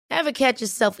Ever catch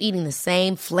yourself eating the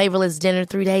same flavorless dinner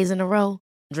 3 days in a row?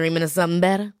 Dreaming of something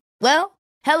better? Well,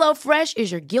 HelloFresh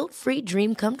is your guilt-free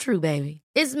dream come true, baby.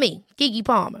 It's me, Keke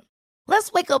Palmer.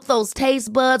 Let's wake up those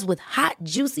taste buds with hot,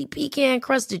 juicy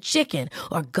pecan-crusted chicken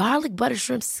or garlic butter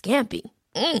shrimp scampi.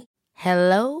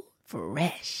 Hello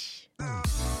Fresh.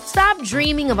 Stop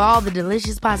dreaming of all the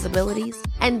delicious possibilities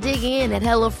and dig in at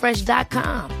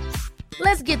HelloFresh.com.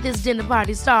 Let's get this dinner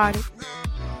party started.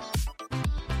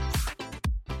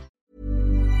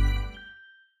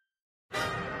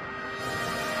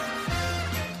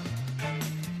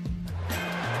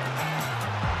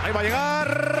 Ahí va a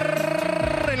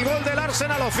llegar el gol del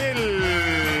Arsenal.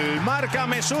 Ozil marca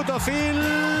Mesut Ozil.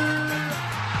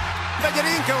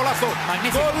 Bellerín, qué golazo.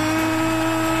 Magnífico. Gol,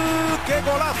 qué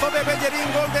golazo de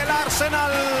Bellerín, gol del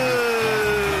Arsenal.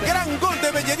 Gran gol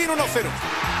de Bellerín, 1-0.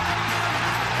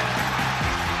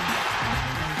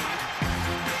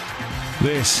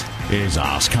 This is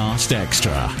Arsecast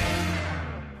Extra.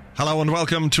 Hello and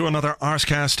welcome to another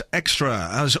Arsecast Extra.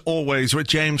 As always, with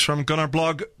James from Gunner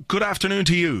Blog. Good afternoon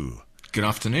to you. Good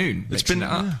afternoon. It's been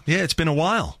it's been a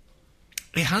while.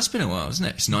 It has been a while, hasn't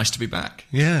it? It's nice to be back.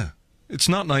 Yeah. It's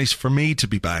not nice for me to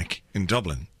be back in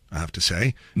Dublin, I have to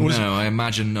say. No, I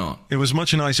imagine not. It was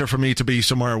much nicer for me to be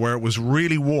somewhere where it was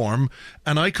really warm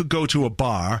and I could go to a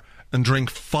bar and drink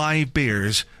 5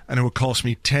 beers and it would cost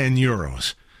me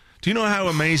 €10. Do you know how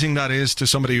amazing that is to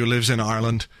somebody who lives in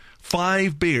Ireland?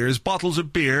 5 beers, bottles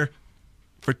of beer,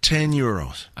 for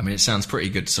 €10. I mean, it sounds pretty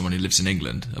good to someone who lives in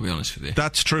England, I'll be honest with you.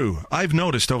 That's true. I've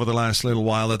noticed over the last little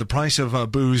while that the price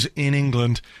of booze in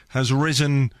England has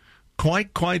risen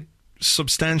quite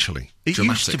substantially. It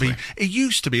used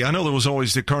to be. I know there was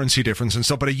always the currency difference and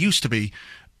stuff, but it used to be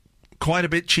quite a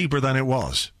bit cheaper than it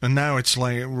was. And now it's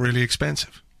like really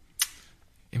expensive.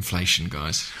 Inflation,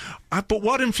 guys. But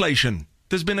what inflation?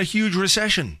 There's been a huge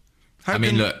recession.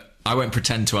 Look, I won't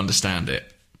pretend to understand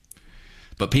it.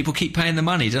 But people keep paying the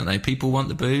money, don't they? People want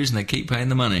the booze and they keep paying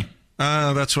the money.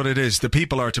 That's what it is. The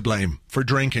people are to blame for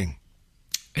drinking.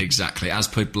 Exactly, as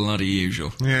per bloody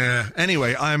usual. Yeah.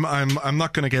 Anyway, I'm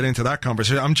not going to get into that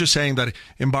conversation. I'm just saying that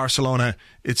in Barcelona,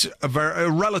 it's a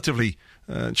relatively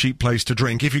cheap place to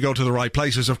drink. If you go to the right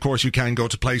places, of course, you can go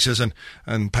to places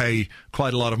and pay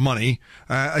quite a lot of money.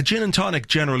 A gin and tonic,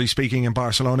 generally speaking, in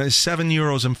Barcelona is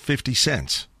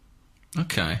 €7.50.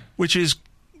 Okay. Which is,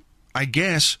 I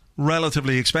guess,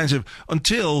 relatively expensive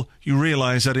until you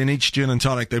realise that in each gin and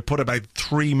tonic they put about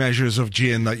 3 measures of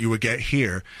gin that you would get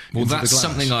here. Well, that's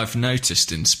something I've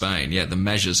noticed in Spain. Yeah, the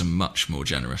measures are much more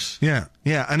generous. Yeah,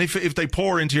 and if they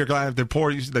pour into your glass, they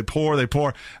pour, and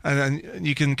then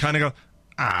you can kind of go,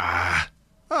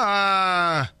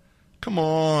 come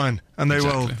on, and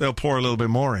they'll pour a little bit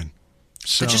more in.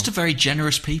 So, they're just a very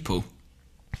generous people.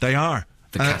 They are.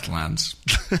 The Catalans.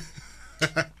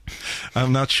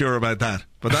 I'm not sure about that,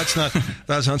 but that's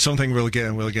not something we'll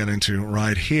get into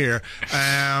right here.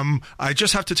 I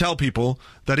just have to tell people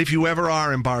that if you ever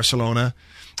are in Barcelona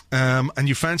and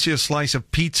you fancy a slice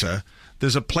of pizza,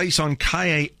 there's a place on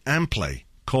Calle Ample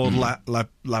called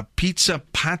La Pizza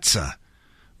Pazza,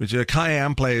 which Calle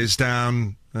Ample is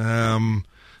down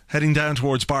heading down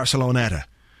towards Barceloneta.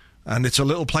 And it's a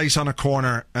little place on a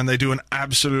corner, and they do an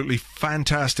absolutely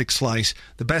fantastic slice.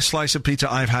 The best slice of pizza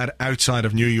I've had outside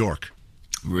of New York.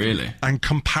 Really? And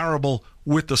comparable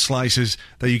with the slices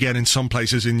that you get in some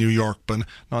places in New York, but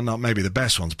not maybe the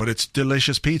best ones. But it's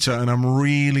delicious pizza, and I'm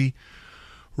really,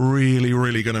 really,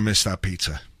 really going to miss that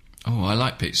pizza. Oh, I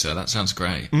like pizza. That sounds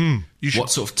great.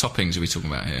 What sort of toppings are we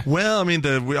talking about here? Well, I mean,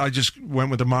 I just went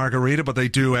with the margarita, but they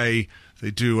do a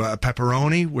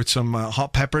pepperoni with some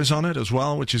hot peppers on it as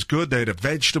well, which is good. They had a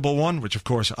vegetable one, which of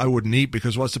course I wouldn't eat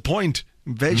because what's the point?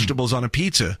 Vegetables on a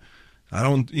pizza. I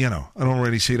don't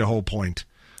really see the whole point.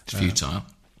 It's futile.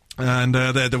 And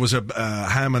there was a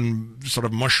ham and sort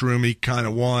of mushroomy kind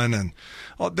of one, and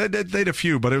they had a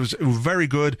few, but it was very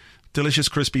good, delicious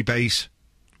crispy base.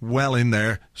 Well in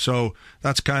there, so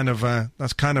that's kind of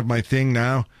my thing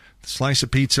now. Slice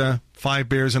of pizza, 5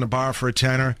 beers in a bar for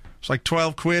 £10. It's like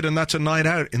 £12, and that's a night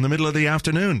out in the middle of the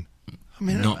afternoon. I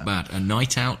mean, not bad. A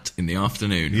night out in the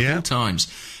afternoon, yeah. All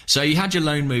times. So you had your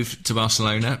loan move to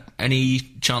Barcelona. Any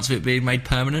chance of it being made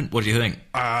permanent? What do you think?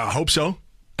 I hope so.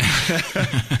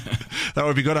 That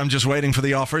would be good. I'm just waiting for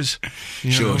the offers.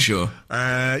 Sure.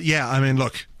 Yeah, I mean,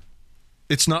 look,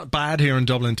 it's not bad here in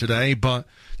Dublin today, but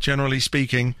generally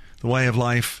speaking, the way of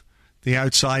life, the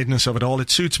outsideness of it all, it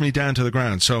suits me down to the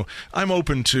ground. So I'm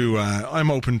open to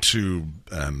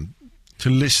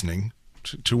listening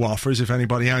to offers. If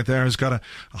anybody out there has got a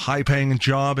high-paying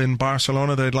job in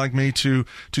Barcelona they'd like me to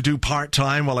do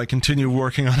part-time while I continue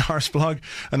working on Arseblog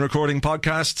and recording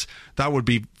podcasts, that would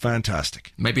be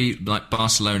fantastic. Maybe like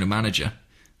Barcelona manager.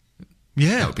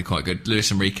 Yeah. That would be quite good.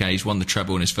 Luis Enrique's won the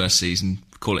treble in his first season.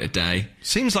 Call it a day.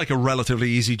 Seems like a relatively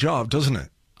easy job, doesn't it?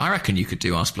 I reckon you could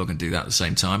do Arseblog and do that at the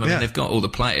same time. I mean, they've got all the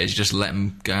players. You just let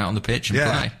them go out on the pitch and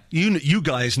play. You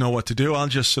guys know what to do. I'll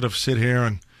just sort of sit here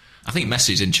and... I think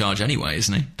Messi's in charge anyway,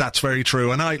 isn't he? That's very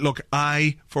true. And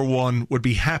I, for one, would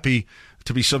be happy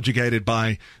to be subjugated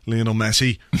by Lionel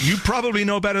Messi. You probably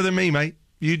know better than me, mate.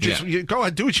 You go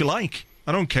ahead, do what you like.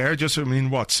 I don't care.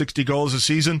 60 goals a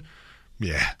season?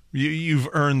 Yeah, you've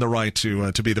earned the right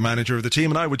to be the manager of the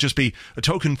team, and I would just be a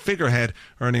token figurehead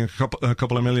earning a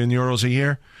couple of million euros a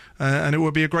year, and it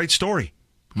would be a great story.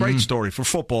 Great story for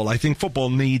football. I think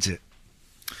football needs it.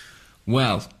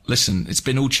 Well, listen, it's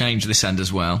been all changed this end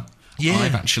as well. Yeah.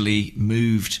 I've actually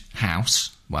moved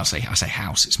house. Well, I say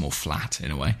house, it's more flat in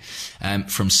a way.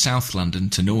 From South London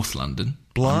to North London.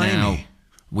 Blimey. I'm now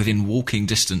within walking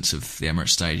distance of the Emirates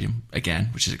Stadium again,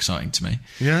 which is exciting to me.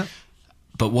 Yeah.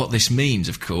 But what this means,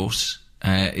 of course,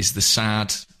 is the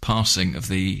sad passing of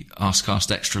the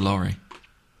Arsecast Extra lorry.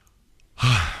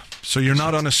 So you're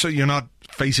not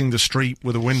facing the street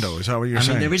with a window, is that what you're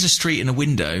saying? I mean, there is a street and a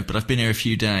window, but I've been here a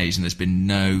few days and there's been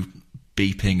no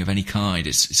beeping of any kind.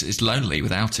 It's lonely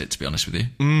without it, to be honest with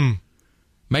you.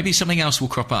 Maybe something else will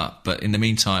crop up, but in the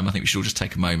meantime, I think we should all just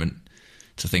take a moment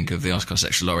to think of the Arsecast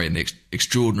Extra lorry and the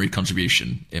extraordinary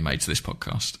contribution it made to this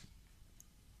podcast.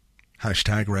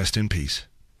 Hashtag rest in peace.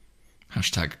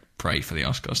 Hashtag pray for the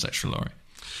Arsecast Extra lorry.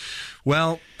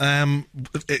 Well,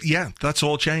 that's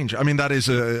all change. I mean, that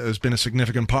has been a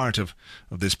significant part of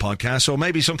this podcast. So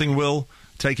maybe something will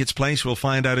take its place. We'll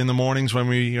find out in the mornings when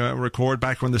we record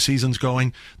back when the season's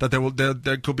going that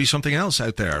there could be something else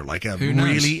out there, like a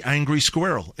really angry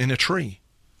squirrel in a tree.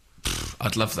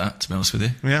 I'd love that, to be honest with you.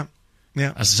 Yeah.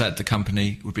 Yeah. As I said, the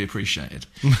company would be appreciated.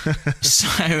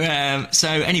 So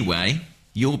anyway,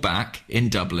 you're back in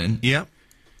Dublin. Yeah.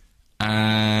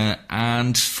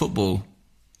 And football.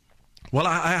 Well,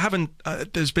 I haven't...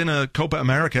 there's been a Copa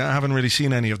America. I haven't really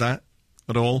seen any of that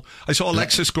at all. I saw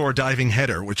Alexis score a diving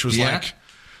header, which was that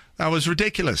was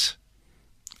ridiculous.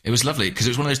 It was lovely, because it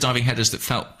was one of those diving headers that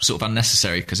felt sort of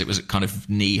unnecessary, because it was at kind of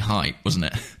knee height, wasn't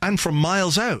it? And from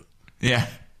miles out. Yeah.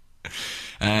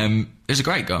 It was a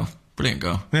great goal. Brilliant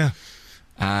goal. Yeah.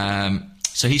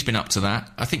 So he's been up to that.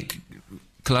 I think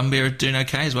Colombia are doing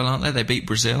okay as well, aren't they? They beat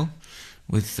Brazil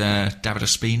with David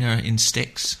Ospina in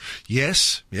sticks.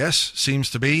 Yes. Seems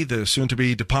to be the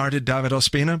soon-to-be departed David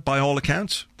Ospina, by all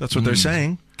accounts. That's what they're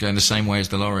saying. Going the same way as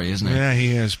the lorry, isn't it? Yeah,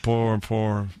 he is. Poor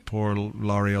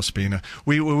Laurie Ospina.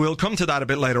 We will come to that a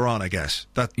bit later on, I guess.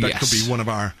 That could be one of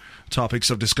our topics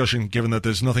of discussion, given that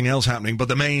there's nothing else happening. But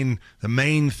the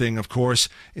main thing, of course,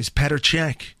 is Petr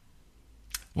Cech.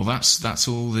 Well, that's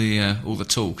all the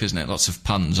talk, isn't it? Lots of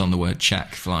puns on the word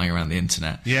Czech flying around the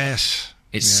internet. Yes.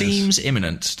 It seems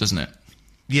imminent, doesn't it?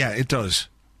 Yeah, it does.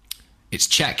 It's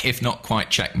Czech, if not quite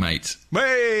checkmate.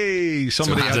 Hey,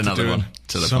 somebody had another to do one it.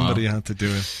 to the Somebody pile. had to do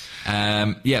it.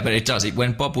 Yeah, but it does.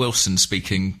 When Bob Wilson's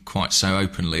speaking quite so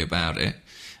openly about it,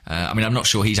 I mean, I'm not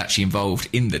sure he's actually involved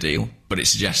in the deal, but it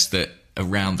suggests that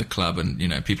around the club and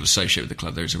people associated with the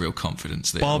club, there is a real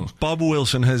confidence that Bob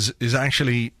Wilson is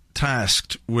actually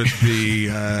tasked with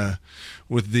the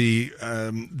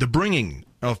the bringing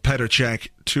of Petr Cech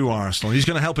to Arsenal. He's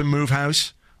going to help him move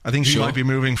house. I think he might be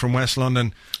moving from West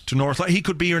London to North London. He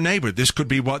could be your neighbour. This could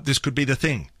be the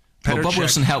thing. Well, Bob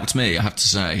Wilson helped me, I have to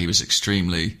say. He was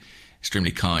extremely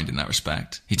kind in that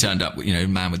respect. He turned up,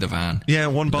 man with the van. Yeah,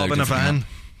 one bob in a van.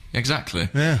 Exactly.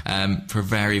 Yeah. For a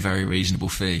very, very reasonable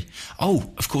fee.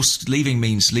 Oh, of course, leaving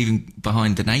means leaving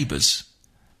behind the neighbours.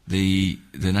 The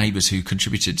neighbours who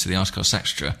contributed to the Arsecast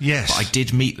Extra. Yes. But I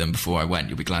did meet them before I went,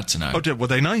 you'll be glad to know. Oh, were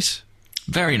they nice?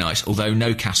 Very nice, although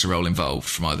no casserole involved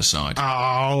from either side.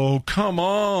 Oh, come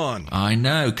on. I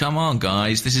know, come on,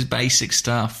 guys. This is basic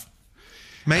stuff.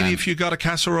 Maybe if you got a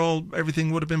casserole,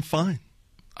 everything would have been fine.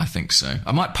 I think so.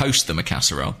 I might post them a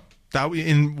casserole.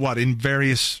 In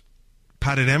various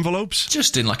padded envelopes?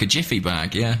 Just in like a jiffy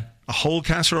bag, yeah. A whole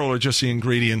casserole or just the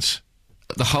ingredients?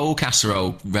 The whole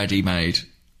casserole ready-made.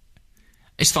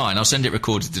 It's fine. I'll send it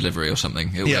recorded delivery or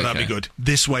something. That'd be good.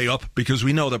 This way up, because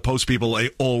we know that post people, they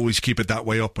always keep it that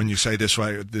way up when you say this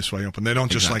way up, and they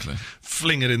don't just like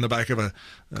fling it in the back of a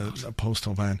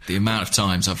postal van. The amount of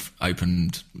times I've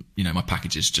opened, my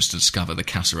packages just to discover the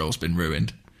casserole's been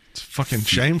ruined. It's fucking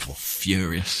shameful.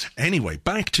 Furious. Anyway,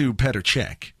 back to Petr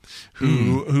Cech,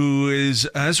 who is,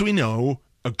 as we know,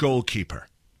 a goalkeeper.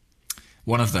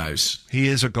 One of those. He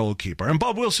is a goalkeeper. And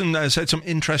Bob Wilson said some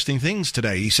interesting things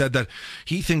today. He said that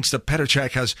he thinks that Petr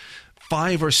Cech has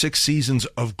 5 or 6 seasons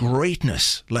of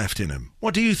greatness left in him.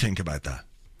 What do you think about that?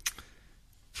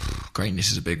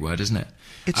 Greatness is a big word, isn't it?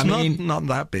 It's not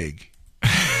that big.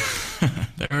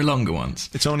 There are longer ones.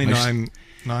 It's only nine?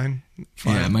 5,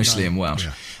 yeah, mostly 9. in Welsh.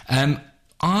 Yeah.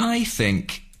 I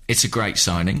think it's a great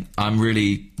signing. I'm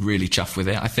really, really chuffed with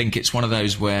it. I think it's one of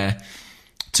those where,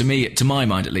 to my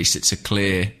mind at least, it's a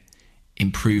clear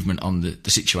improvement on the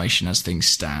situation as things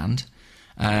stand.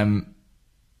 I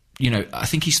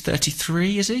think he's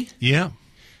 33, is he? Yeah.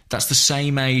 That's the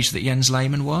same age that Jens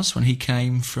Lehmann was when he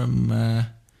came from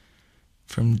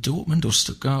Dortmund or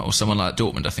Stuttgart or someone like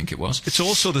Dortmund, I think it was. It's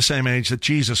also the same age that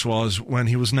Jesus was when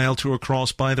he was nailed to a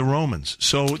cross by the Romans.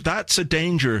 So that's a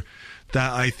danger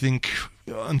that I think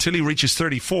until he reaches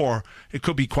 34, it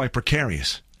could be quite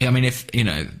precarious. Yeah, I mean, if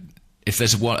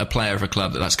there's a player of a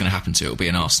club that's going to happen to, it'll be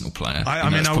an Arsenal player.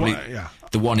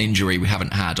 The one injury we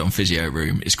haven't had on Physio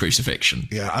Room is crucifixion.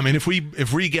 Yeah, I mean, if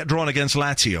we get drawn against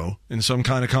Lazio in some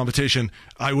kind of competition,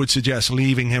 I would suggest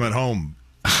leaving him at home.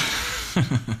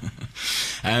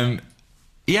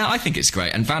 Yeah, I think it's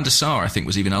great. And Van der Sar, I think,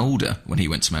 was even older when he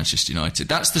went to Manchester United.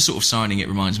 That's the sort of signing it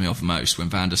reminds me of most, when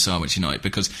Van der Sar went to United,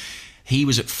 because he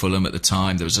was at Fulham at the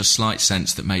time. There was a slight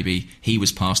sense that maybe he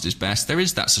was past his best. There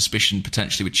is that suspicion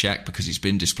potentially with Cech because he's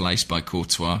been displaced by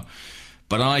Courtois.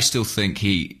 But I still think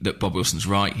that Bob Wilson's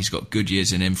right. He's got good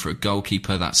years in him for a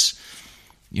goalkeeper. That's,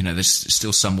 there's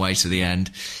still some way to the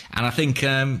end. And I think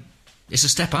it's a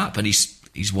step up, and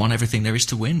he's won everything there is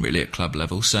to win, really, at club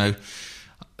level. So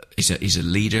he's a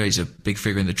leader. He's a big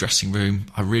figure in the dressing room.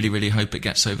 I really, really hope it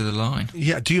gets over the line.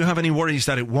 Yeah. Do you have any worries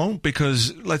that it won't?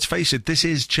 Because let's face it, this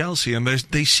is Chelsea, and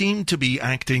they seem to be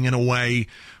acting in a way,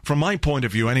 from my point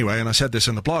of view anyway, and I said this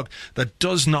in the blog, that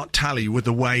does not tally with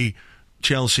the way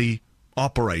Chelsea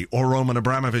operate, or Roman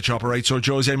Abramovich operates, or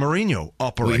Jose Mourinho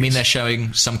operates. Well, you mean they're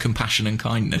showing some compassion and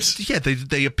kindness? Yeah,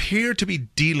 they appear to be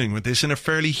dealing with this in a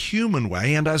fairly human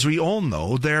way, and as we all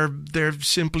know, they're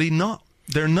simply not.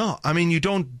 They're not. I mean, you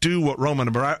don't do what Roman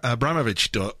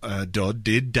Abramovich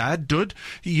did.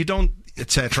 You don't,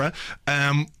 etc.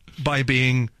 By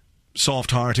being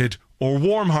soft-hearted or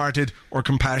warm-hearted or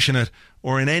compassionate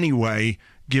or in any way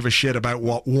give a shit about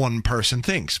what one person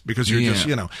thinks, because you're just,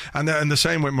 and the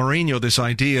same with Mourinho, this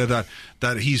idea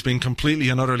that he's been completely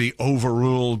and utterly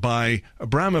overruled by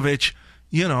Abramovich,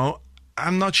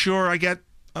 I'm not sure I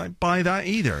buy that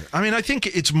either. I mean, I think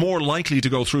it's more likely to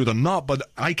go through than not, but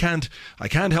I can't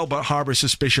help but harbour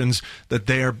suspicions that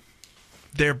their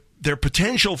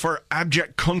potential for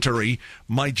abject cuntery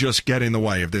might just get in the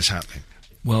way of this happening.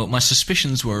 Well, my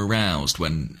suspicions were aroused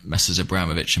when Messrs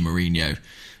Abramovich and Mourinho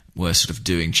were sort of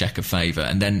doing Cech a favour,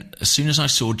 and then as soon as I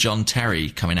saw John Terry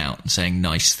coming out and saying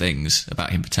nice things about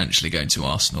him potentially going to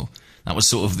Arsenal, that was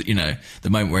sort of, the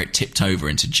moment where it tipped over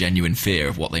into genuine fear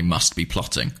of what they must be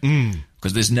plotting.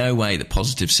 Because there's no way that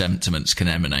positive sentiments can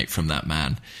emanate from that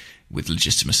man with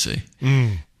legitimacy.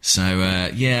 So,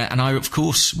 and of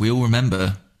course, we all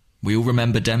remember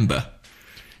Demba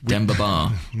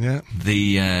Ba. Yeah.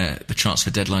 The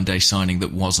transfer deadline day signing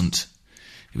that wasn't.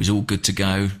 It was all good to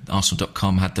go.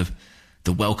 Arsenal.com had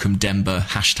the welcome Demba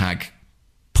hashtag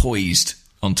poised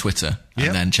on Twitter,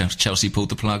 and then Chelsea pulled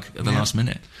the plug at the last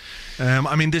minute.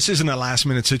 I mean, this isn't a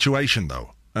last-minute situation,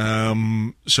 though.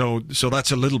 So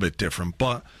that's a little bit different.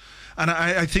 But, and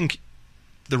I think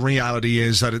the reality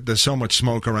is that there's so much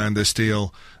smoke around this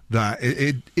deal that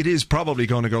it is probably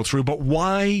going to go through. But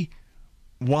why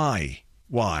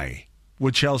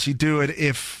would Chelsea do it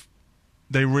if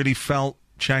they really felt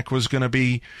Cech was going to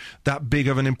be that big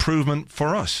of an improvement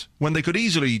for us, when they could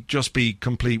easily just be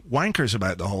complete wankers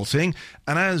about the whole thing?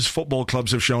 And as football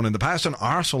clubs have shown in the past, and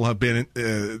Arsenal have been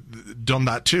done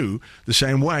that too, the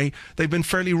same way, they've been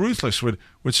fairly ruthless with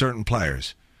certain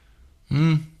players.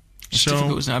 It's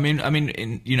difficult, isn't it? I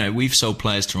mean, we've sold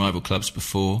players to rival clubs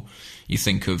before. You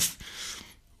think of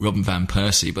Robin van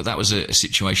Persie, but that was a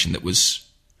situation that was,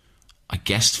 I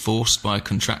guess, forced by a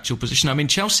contractual position. I mean,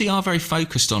 Chelsea are very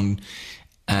focused on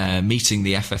meeting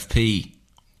the FFP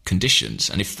conditions,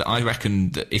 and I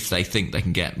reckon that if they think they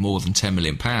can get more than £10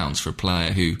 million for a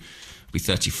player who will be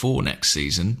 34 next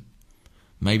season,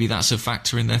 maybe that's a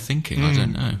factor in their thinking. I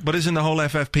don't know. But isn't the whole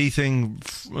FFP thing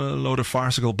a load of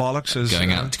farcical bollocks?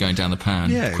 Going down the pan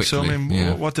quickly. So I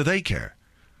mean, what do they care?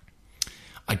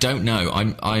 I don't know.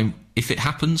 I'm if it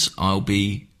happens, I'll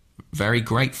be very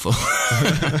grateful.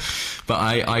 But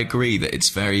I agree that it's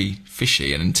very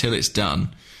fishy, and until it's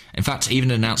done. In fact,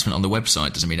 even an announcement on the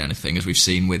website doesn't mean anything, as we've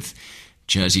seen with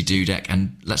Jerzy Dudek,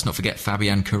 and let's not forget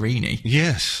Fabian Carini.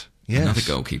 Yes. Yes. Another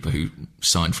goalkeeper who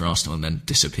signed for Arsenal and then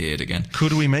disappeared again.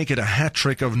 Could we make it a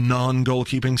hat-trick of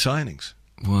non-goalkeeping signings?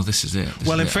 Well, this is it.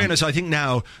 In fairness, I think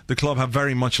now the club have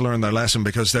very much learned their lesson,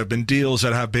 because there have been deals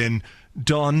that have been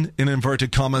done, in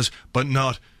inverted commas, but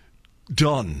not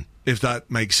done, if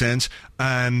that makes sense.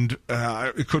 And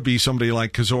it could be somebody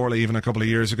like Cazorla even a couple of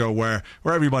years ago, where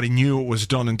everybody knew it was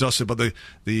done and dusted, but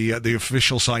the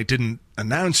official site didn't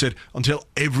announce it until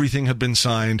everything had been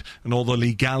signed and all the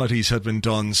legalities had been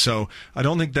done. So I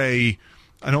don't think they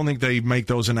make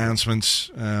those announcements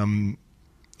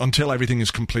until everything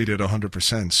is completed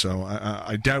 100%. So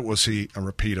I doubt we'll see a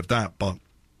repeat of that. But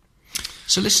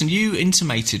so listen, you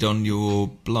intimated on your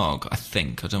blog, I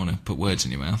think, I don't want to put words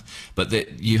in your mouth, but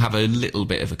that you have a little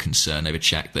bit of a concern over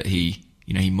Cech, that he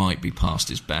might be past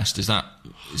his best. Is that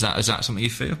something you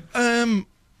feel?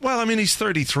 Well, I mean, he's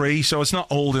 33, so it's not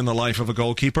old in the life of a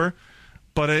goalkeeper.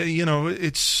 But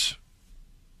it's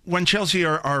when Chelsea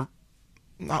are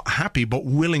not happy but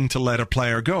willing to let a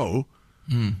player go,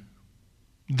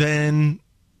 then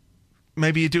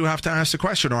maybe you do have to ask the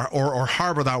question or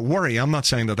harbour that worry. I'm not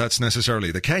saying that that's necessarily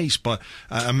the case, but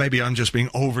maybe I'm just being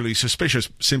overly suspicious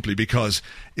simply because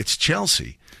it's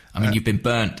Chelsea. I mean, you've been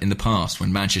burnt in the past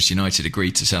when Manchester United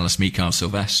agreed to sell us Mikael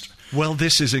Silvestre. Well,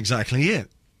 this is exactly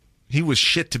it. He was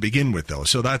shit to begin with, though,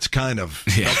 so that's kind of...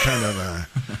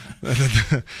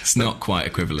 It's not quite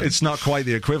equivalent. It's not quite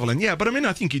the equivalent, yeah. But I mean,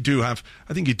 I think you do have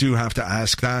to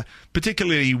ask that,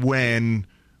 particularly when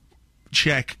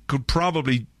Cech could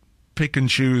probably pick and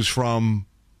choose from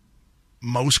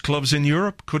most clubs in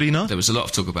Europe, could he not? There was a lot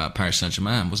of talk about Paris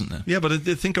Saint-Germain, wasn't there? Yeah, but I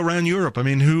think around Europe, I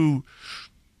mean, who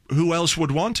else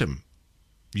would want him?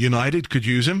 United could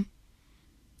use him.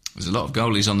 There's a lot of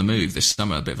goalies on the move this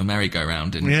summer, a bit of a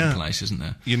merry-go-round in place, isn't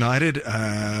there? United,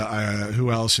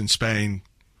 who else in Spain?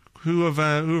 Who have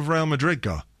Real Madrid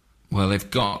got? Well,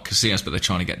 they've got Casillas, but they're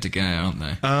trying to get De Gea, aren't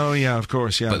they? Oh, yeah, of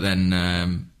course, yeah. But then...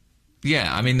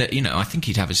 I mean, I think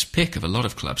he'd have his pick of a lot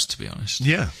of clubs, to be honest.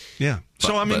 Yeah.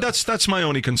 So, I mean, that's my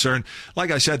only concern.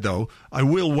 Like I said, though, I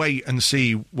will wait and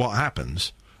see what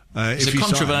happens. It's a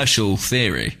controversial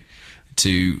theory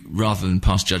to, rather than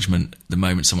pass judgment the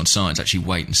moment someone signs, actually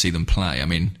wait and see them play. I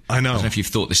mean, I don't know if you've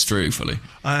thought this through fully.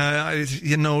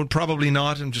 Probably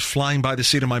not. I'm just flying by the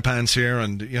seat of my pants here.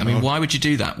 And I mean, why would you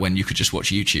do that when you could just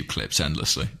watch YouTube clips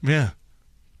endlessly? Yeah.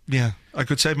 I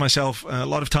could save myself a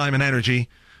lot of time and energy.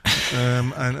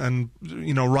 and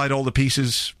write all the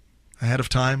pieces ahead of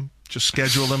time, just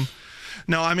schedule them.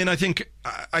 No, I mean, I think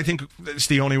it's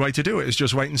the only way to do it, is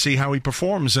just wait and see how he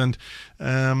performs. And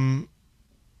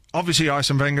obviously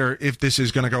Arsene Wenger, if this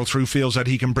is going to go through, feels that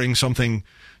he can bring something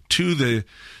to the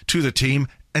team.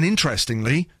 And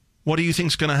interestingly, what do you think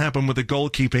is going to happen with the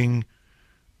goalkeeping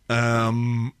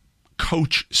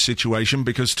coach situation?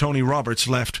 Because Tony Roberts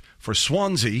left for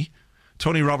Swansea.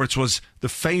 Tony Roberts was the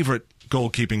favourite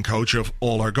goalkeeping coach of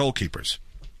all our goalkeepers,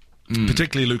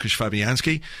 particularly Lukasz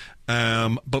Fabianski,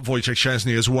 but Wojciech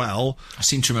Szczesny as well. I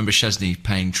seem to remember Szczesny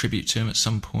paying tribute to him at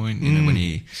some point, when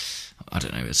he, I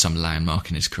don't know, at some landmark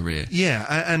in his career. Yeah,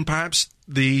 and perhaps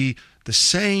the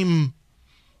same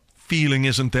feeling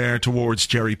isn't there towards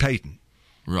Jerry Payton.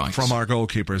 Right. From our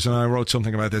goalkeepers. And I wrote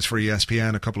something about this for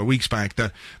ESPN a couple of weeks back,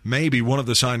 that maybe one of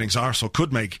the signings Arsenal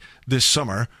could make this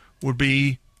summer would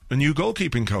be a new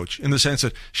goalkeeping coach, in the sense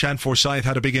that Shane Forsyth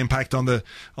had a big impact on the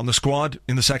squad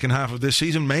in the second half of this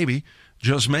season. Maybe,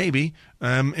 just maybe,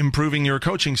 improving your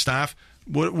coaching staff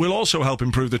will also help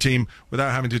improve the team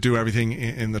without having to do everything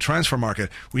in the transfer market.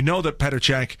 We know that Petr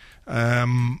Cech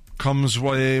comes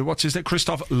with, what's his name,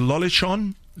 Christoph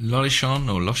Lollichon? Lollichon.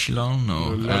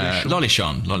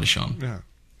 Yeah.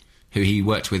 Who he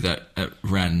worked with at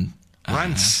Rennes.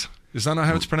 Reims. Is that not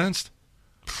how it's pronounced?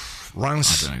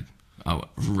 Reims. I don't know. Oh,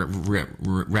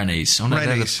 Rennies. Oh, no,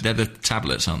 they're the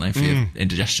tablets, aren't they, for your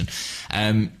indigestion?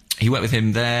 He worked with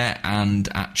him there and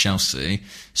at Chelsea.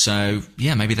 So,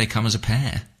 yeah, maybe they come as a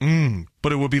pair.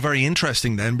 But it would be very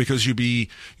interesting then, because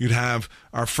you'd have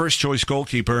our first choice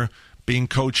goalkeeper being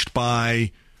coached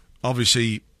by,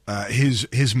 obviously,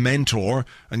 his mentor,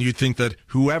 and you'd think that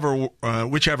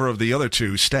whichever of the other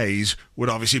two stays would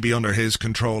obviously be under his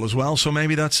control as well. So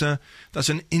maybe that's an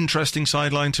interesting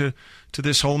sideline to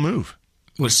this whole move.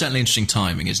 Well, it's certainly interesting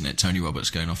timing, isn't it? Tony Roberts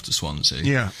going off to Swansea,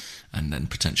 yeah, and then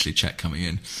potentially Cech coming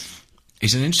in.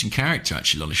 He's an interesting character,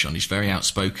 actually, Lollichon. He's very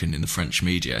outspoken in the French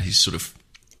media. He's sort of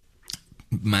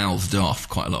mouthed off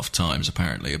quite a lot of times,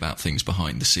 apparently, about things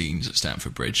behind the scenes at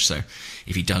Stamford Bridge. So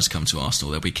if he does come to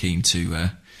Arsenal, they'll be keen to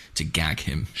gag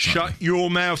him. Shut your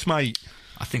mouth, mate.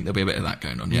 I think there'll be a bit of that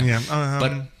going on, yeah.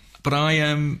 But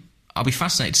I'll be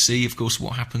fascinated to see, of course,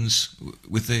 what happens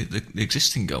with the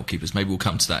existing goalkeepers. Maybe we'll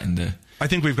come to that in the I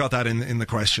think we've got that in the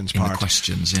questions part. In the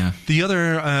questions, yeah. The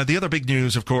other big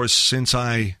news, of course, since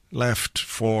I left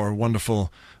for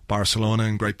wonderful Barcelona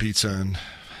and great pizza and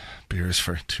beers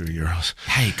for €2.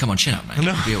 Hey, come on, chin up, man.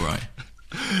 No. You'll be all right.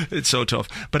 It's so tough.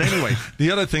 But anyway,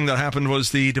 the other thing that happened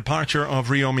was the departure of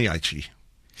Rio Miyachi.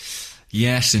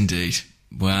 Yes, indeed.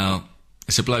 Well,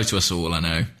 it's a blow to us all, I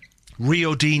know.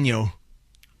 Rio Dino.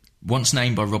 Once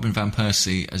named by Robin van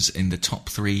Persie as in the top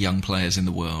 3 young players in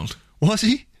the world. Was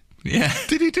he? Yeah.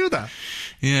 Did he do that?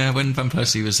 Yeah, when Van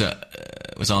Persie was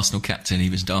Arsenal captain, he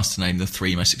was asked to name the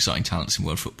 3 most exciting talents in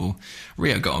world football.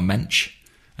 Rio got a mensch.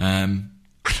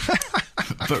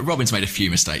 But Robin's made a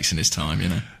few mistakes in his time, you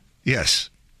know. Yes.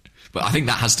 But I think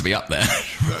that has to be up there.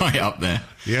 Right up there.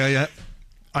 Yeah.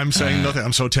 I'm saying nothing.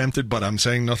 I'm so tempted, but I'm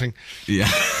saying nothing.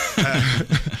 Yeah.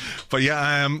 But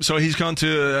yeah, so he's gone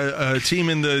to a team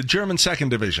in the German second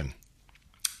division.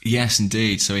 Yes,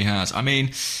 indeed. So he has. I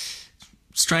mean,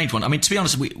 strange one. I mean, to be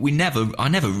honest, I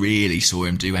never really saw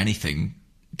him do anything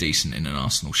decent in an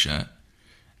Arsenal shirt.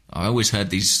 I always heard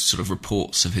these sort of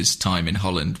reports of his time in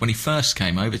Holland when he first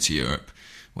came over to Europe,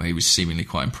 where he was seemingly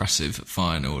quite impressive at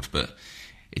Feyenoord, but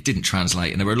it didn't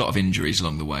translate, and there were a lot of injuries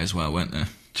along the way as well, weren't there?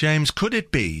 James, could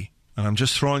it be, and I'm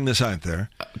just throwing this out there,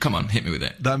 come on, hit me with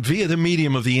it, that via the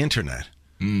medium of the internet,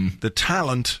 the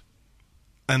talent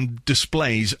and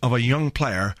displays of a young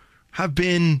player have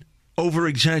been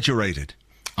over-exaggerated?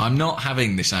 I'm not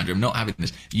having this, Andrew. I'm not having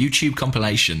this. YouTube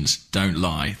compilations don't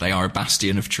lie. They are a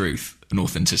bastion of truth and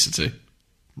authenticity.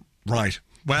 Right.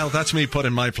 Well, that's me put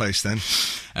in my place then.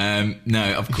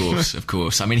 No, of course, of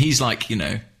course. I mean, he's like, you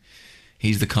know,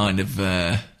 he's the kind of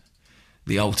the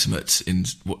ultimate in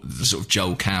the sort of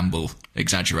Joel Campbell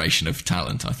exaggeration of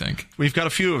talent, I think. We've got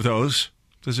a few of those.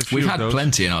 There's a few We've of had those.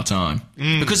 plenty in our time.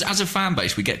 Because as a fan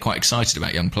base, we get quite excited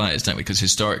about young players, don't we? Because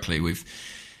historically, we've,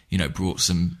 you know, brought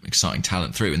some exciting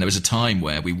talent through. And there was a time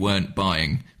where we weren't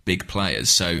buying big players,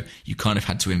 so you kind of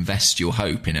had to invest your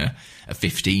hope in a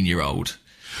 15-year-old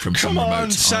from some remote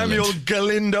island. Samuel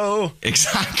Galindo.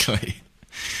 Exactly.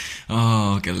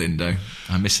 Oh, Galindo.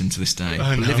 I miss him to this day.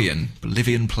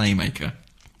 Bolivian playmaker.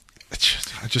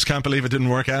 I just can't believe it didn't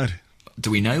work out.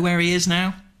 Do we know where he is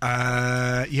now?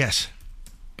 Yes.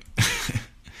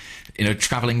 In a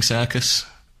travelling circus?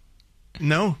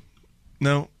 No.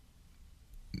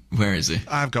 Where is he?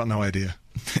 I've got no idea.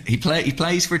 He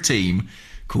plays for a team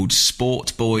called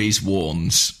Sport Boys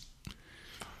Warns.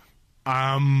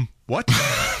 What?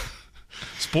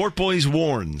 Sport Boys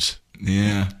Warns.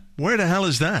 Yeah. Where the hell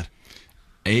is that?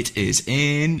 It is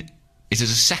a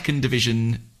second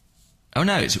division. Oh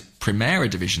no, it's a Primera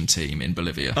Division team in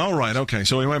Bolivia. Oh, right, okay.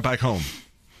 So he went back home.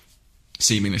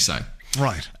 Seemingly so.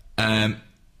 Right.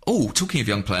 Talking of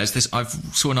young players, I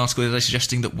saw an article the other day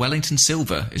suggesting that Wellington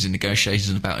Silva is in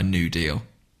negotiations about a new deal.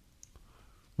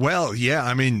 Well, yeah,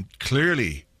 I mean,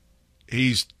 clearly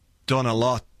he's done a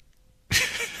lot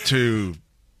to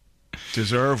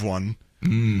deserve one.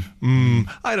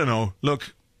 I don't know.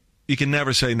 Look, you can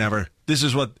never say never. This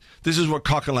is what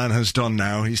Coquelin has done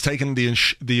now. He's taken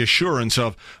the assurance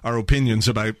of our opinions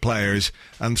about players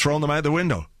and thrown them out the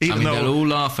window. They'll all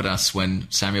laugh at us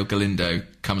when Samuel Galindo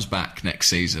comes back next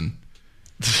season,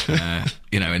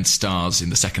 and stars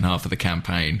in the second half of the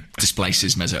campaign,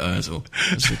 displaces Mesut Ozil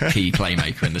as the key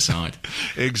playmaker in the side.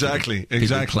 Exactly.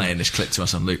 People playing this clip to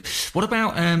us on loop. What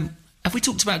about, have we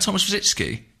talked about Thomas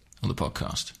Rosicky on the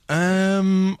podcast?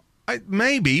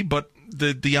 Maybe, but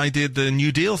the idea, the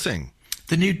New Deal thing.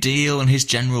 The New Deal and his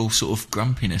general sort of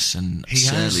grumpiness and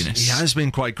surliness. He has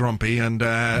been quite grumpy, and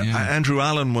Andrew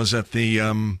Allen was at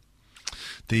the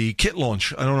kit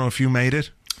launch. I don't know if you made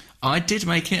it. I did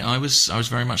make it. I was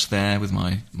very much there with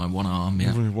my one arm.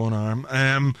 Yeah, with one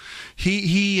arm.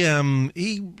 He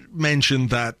mentioned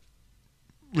that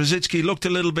Rosicky looked a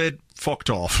little bit fucked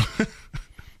off.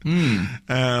 Bit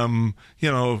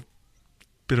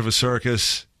of a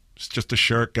circus. It's just a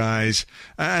shirt, guys.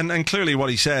 And clearly what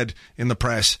he said in the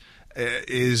press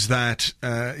is that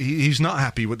he's not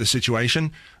happy with the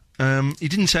situation. He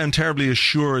didn't sound terribly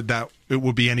assured that it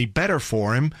would be any better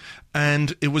for him.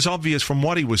 And it was obvious from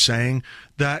what he was saying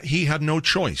that he had no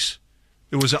choice.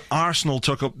 It was that Arsenal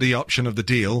took up the option of the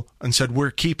deal and said,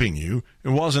 we're keeping you. It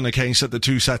wasn't a case that the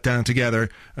two sat down together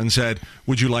and said,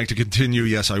 would you like to continue?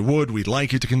 Yes, I would. We'd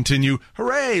like you to continue.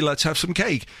 Hooray, let's have some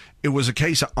cake. It was a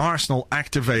case that Arsenal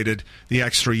activated the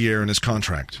extra year in his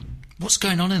contract. What's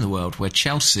going on in the world where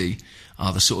Chelsea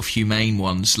are the sort of humane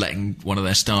ones letting one of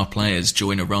their star players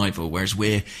join a rival, whereas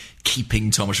we're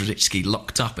keeping Thomas Rosicky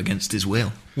locked up against his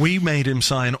will? We made him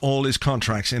sign all his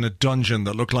contracts in a dungeon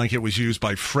that looked like it was used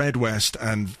by Fred West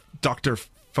and Dr.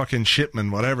 fucking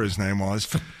Shipman, whatever his name was.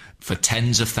 For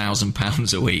tens of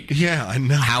 £1,000s a week. Yeah, I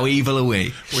know. How evil are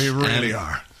we? We really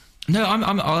are. No,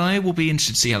 I will be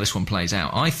interested to see how this one plays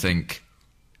out. I think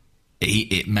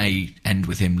it may end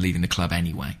with him leaving the club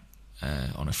anyway,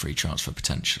 on a free transfer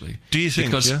potentially. Do you think?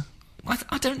 Because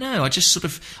I don't know. I just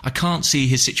I can't see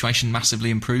his situation massively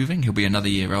improving. He'll be another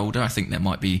year older. I think there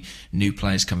might be new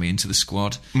players coming into the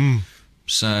squad.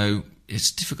 So it's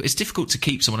difficult. It's difficult to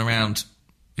keep someone around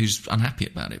who's unhappy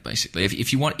about it, basically.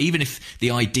 If you want, even if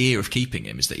the idea of keeping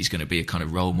him is that he's going to be a kind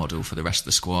of role model for the rest of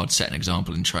the squad, set an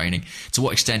example in training, to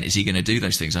what extent is he going to do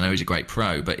those things? I know he's a great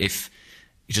pro, but if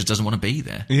he just doesn't want to be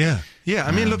there. Yeah.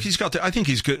 I mean, look, I think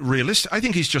he's good, realistic. I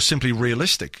think he's just simply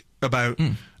realistic about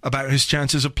his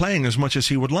chances of playing as much as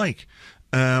he would like.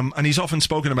 And he's often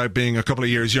spoken about being a couple of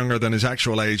years younger than his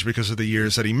actual age because of the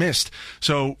years that he missed.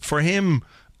 So for him,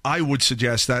 I would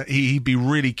suggest that he'd be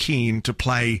really keen to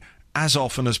play as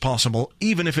often as possible,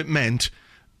 even if it meant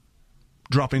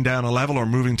dropping down a level or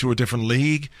moving to a different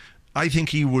league. I think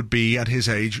he would be, at his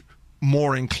age,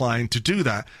 more inclined to do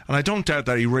that. And I don't doubt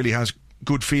that he really has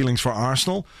good feelings for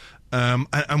Arsenal,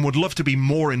 and would love to be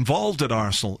more involved at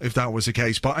Arsenal if that was the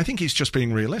case. But I think he's just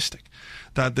being realistic.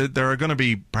 That there are going to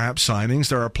be perhaps signings.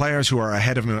 There are players who are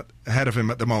ahead of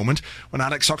him at the moment. When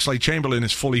Alex Oxlade-Chamberlain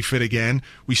is fully fit again,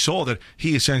 we saw that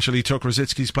he essentially took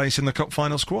Rosicki's place in the cup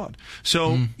final squad.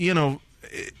 So,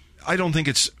 I don't think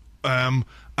it's... I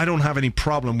don't have any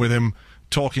problem with him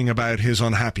talking about his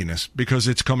unhappiness, because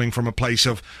it's coming from a place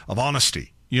of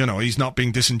honesty. He's not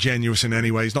being disingenuous in any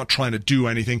way. He's not trying to do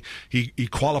anything. He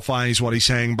qualifies what he's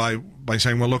saying by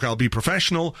saying, well, look, I'll be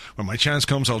professional. When my chance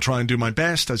comes, I'll try and do my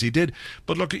best, as he did.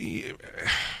 But look,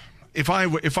 if I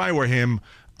were him,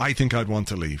 I think I'd want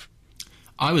to leave.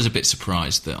 I was a bit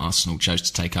surprised that Arsenal chose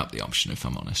to take up the option, if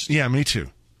I'm honest. Yeah, me too.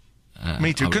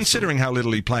 Me too, considering how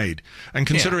little he played. And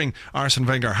considering Arsene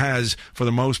Wenger has, for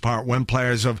the most part, when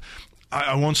players have,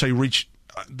 I won't say reached...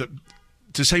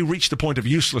 To say reach the point of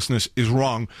uselessness is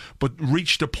wrong, but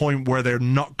reach the point where they're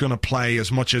not going to play as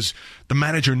much as the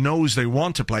manager knows they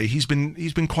want to play. He's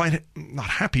been quite, not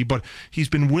happy, but he's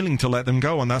been willing to let them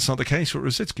go, and that's not the case with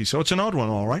Rosicky. So it's an odd one,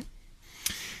 all right.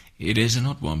 It is an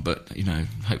odd one, but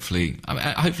hopefully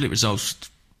it resolves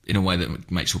in a way that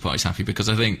makes all parties happy, because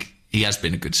I think he has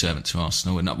been a good servant to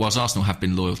Arsenal, and whilst Arsenal have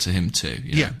been loyal to him too,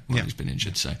 while he's been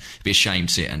injured. So it'd be a shame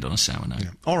to see it end on a sour note.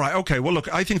 Yeah. All right, okay. Well,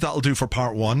 look, I think that'll do for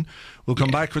part one. We'll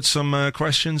come back with some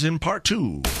questions in part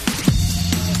two.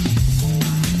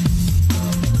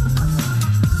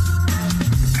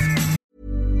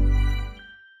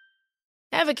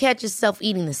 Ever catch yourself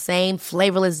eating the same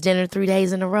flavorless dinner 3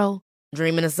 days in a row?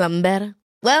 Dreaming of something better?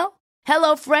 Well,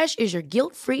 HelloFresh is your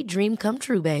guilt-free dream come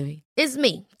true, baby. It's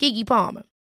me, Keke Palmer.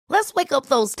 Let's wake up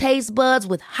those taste buds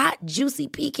with hot, juicy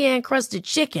pecan-crusted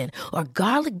chicken or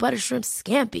garlic butter shrimp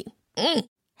scampi.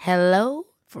 Hello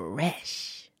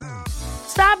Fresh.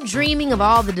 Stop dreaming of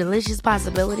all the delicious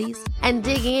possibilities and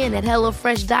dig in at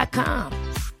HelloFresh.com.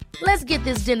 Let's get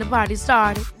this dinner party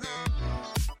started.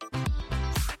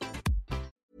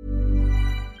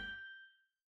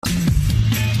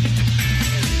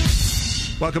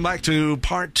 Welcome back to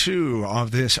part two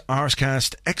of this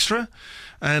Arscast Extra.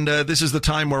 And this is the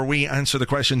time where we answer the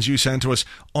questions you send to us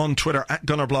on Twitter at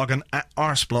Gunnerblog and at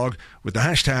Arsblog with the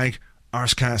hashtag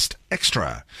Arscast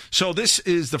Extra. So this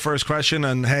is the first question,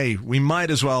 and hey, we might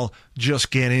as well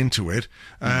just get into it.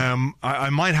 I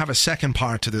might have a second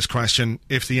part to this question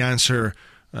if the answer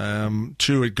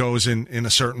to it goes in a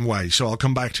certain way. So I'll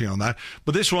come back to you on that.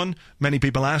 But this one, many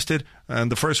people asked it,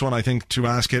 and the first one I think to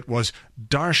ask it was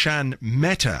Darshan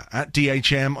Mehta at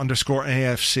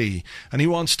DHM_AFC. And he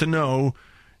wants to know,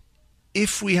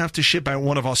 if we have to ship out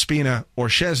one of Ospina or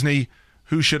Szczesny,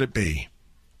 who should it be?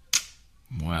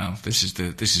 Wow, this is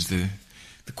the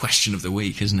question of the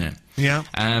week, isn't it? Yeah.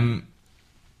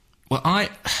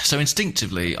 So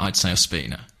instinctively I'd say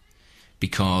Ospina,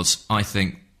 because I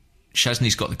think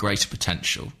Szczesny's got the greater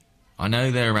potential. I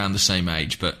know they're around the same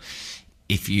age, but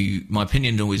my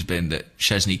opinion has always been that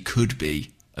Szczesny could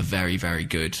be a very, very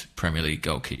good Premier League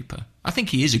goalkeeper. I think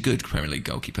he is a good Premier League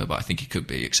goalkeeper, but I think he could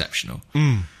be exceptional.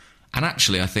 And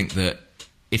actually, I think that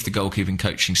if the goalkeeping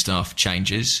coaching staff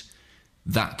changes,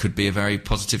 that could be a very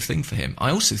positive thing for him.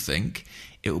 I also think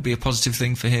it will be a positive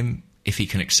thing for him if he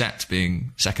can accept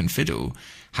being second fiddle,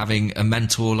 having a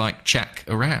mentor like Cech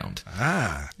around.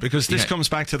 Because this comes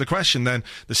back to the question then,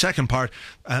 the second part.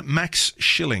 Max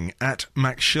Schilling at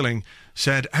Max Schilling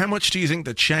said, how much do you think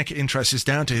that Cech interest is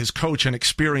down to his coach and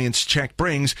experience Cech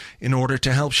brings in order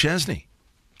to help Szczesny?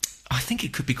 I think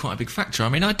it could be quite a big factor. I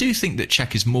mean, I do think that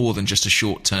Cech is more than just a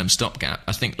short-term stopgap.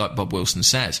 I think, like Bob Wilson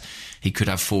says, he could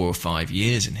have 4 or 5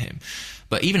 years in him.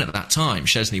 But even at that time,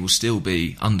 Szczesny will still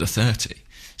be under 30.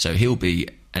 So he'll be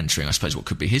entering, I suppose, what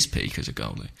could be his peak as a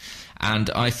goalie. And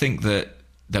I think that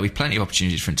there'll be plenty of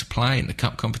opportunities for him to play in the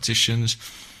cup competitions.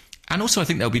 And also I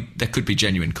think there could be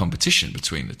genuine competition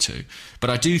between the two. But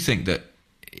I do think that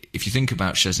if you think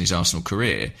about Szczesny's Arsenal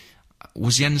career,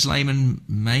 was Jens Lehmann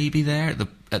maybe there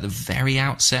at the very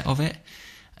outset of it?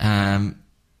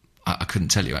 I couldn't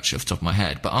tell you actually off the top of my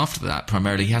head. But after that,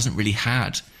 primarily, he hasn't really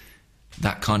had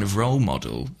that kind of role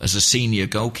model as a senior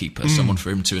goalkeeper, someone for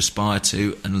him to aspire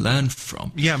to and learn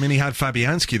from. Yeah, I mean, he had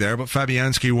Fabianski there, but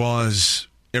Fabianski was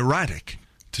erratic,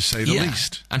 to say the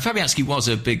least. And Fabianski was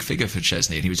a big figure for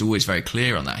Szczesny, and he was always very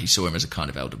clear on that. He saw him as a kind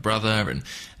of elder brother, and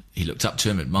he looked up to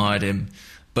him, admired him.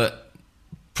 But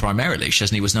primarily,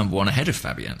 Szczesny was number one ahead of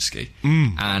Fabianski.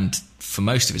 And for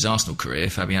most of his Arsenal career,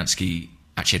 Fabianski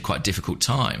actually had quite a difficult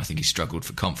time. I think he struggled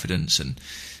for confidence, and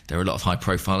there were a lot of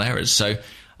high-profile errors. So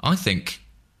I think,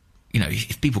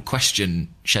 if people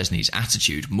question Szczesny's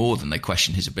attitude more than they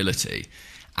question his ability,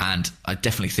 and I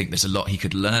definitely think there's a lot he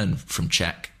could learn from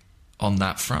Cech on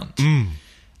that front.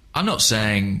 I'm not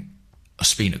saying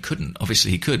Ospina couldn't. Obviously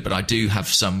he could, but I do have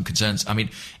some concerns. I mean,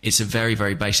 it's a very,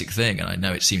 very basic thing, and I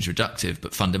know it seems reductive,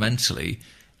 but fundamentally,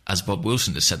 as Bob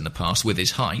Wilson has said in the past, with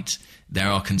his height, there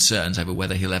are concerns over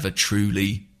whether he'll ever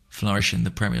truly flourish in the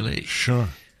Premier League. Sure.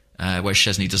 Whereas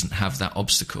Szczesny doesn't have that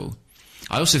obstacle.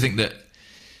 I also think that,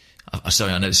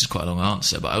 sorry, I know this is quite a long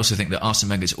answer, but I also think that Arsene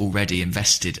Wenger's already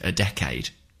invested a decade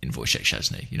in Wojciech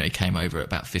Szczesny. He came over at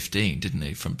about 15, didn't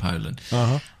he, from Poland?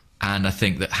 And I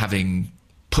think that having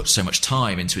put so much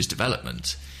time into his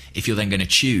development, if you're then going to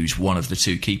choose one of the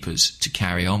two keepers to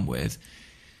carry on with,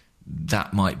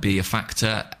 that might be a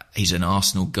factor. He's an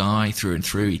Arsenal guy through and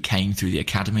through. He came through the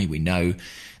academy. We know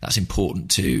that's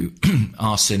important to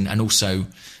Arsene, and also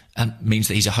means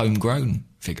that he's a homegrown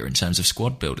figure in terms of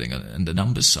squad building and the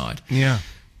numbers side. Yeah.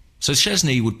 So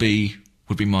Szczesny would be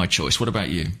my choice. What about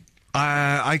you?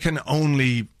 I can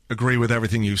only agree with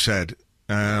everything you said.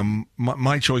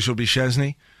 My choice will be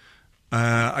Szczesny.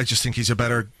 I just think he's a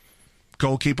better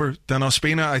goalkeeper than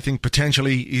Ospina. I think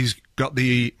potentially he's got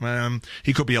he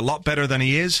could be a lot better than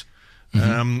he is.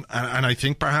 And I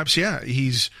think perhaps,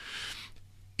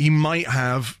 he might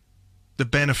have the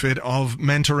benefit of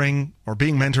mentoring or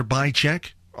being mentored by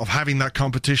Cech, of having that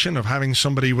competition, of having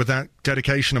somebody with that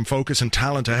dedication and focus and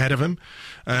talent ahead of him,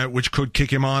 which could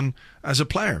kick him on as a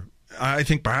player. I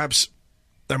think perhaps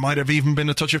there might have even been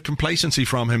a touch of complacency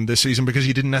from him this season because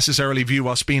he didn't necessarily view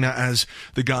Ospina as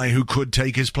the guy who could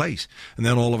take his place. And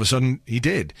then all of a sudden he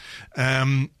did.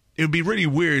 It would be really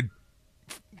weird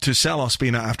to sell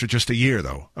Ospina after just a year,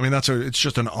 though. I mean, it's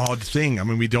just an odd thing. I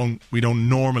mean, we don't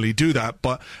normally do that,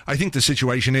 but I think the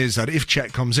situation is that if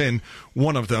Cech comes in,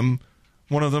 one of them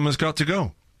has got to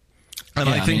go. And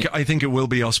I think it will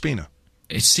be Ospina.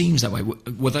 It seems that way.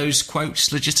 Were those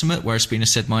quotes legitimate, where Ospina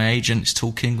said, "My agent's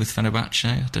talking with Fenerbahce"?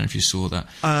 I don't know if you saw that.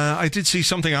 I did see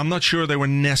something. I'm not sure they were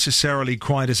necessarily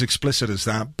quite as explicit as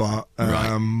that, but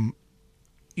right.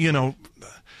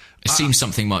 It seems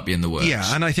something might be in the works.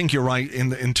 Yeah, and I think you're right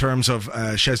in terms of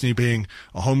Szczesny being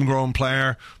a homegrown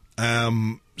player,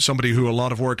 somebody who a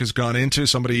lot of work has gone into,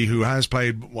 somebody who has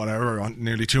played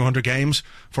nearly 200 games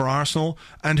for Arsenal,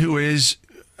 and who is,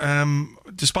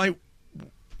 despite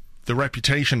the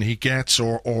reputation he gets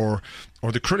or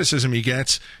the criticism he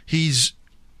gets, he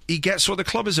gets what the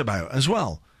club is about as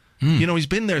well. He's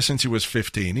been there since he was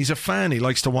 15. He's a fan. He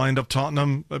likes to wind up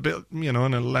Tottenham a bit, in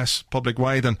a less public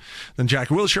way than Jack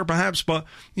Wilshere perhaps. But,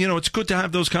 it's good to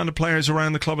have those kind of players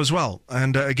around the club as well.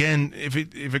 And again, if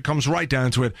it comes right down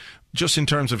to it, just in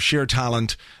terms of sheer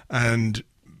talent and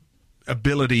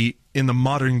ability in the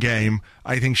modern game,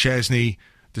 I think Szczesny,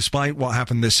 despite what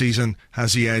happened this season,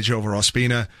 has the edge over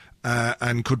Ospina.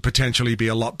 And could potentially be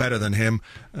a lot better than him,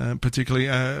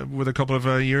 particularly with a couple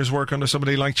of years' work under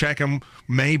somebody like Cech, and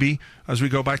maybe, as we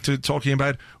go back to talking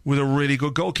about, with a really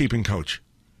good goalkeeping coach.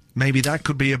 Maybe that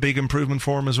could be a big improvement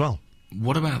for him as well.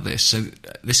 What about this? So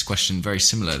this question, very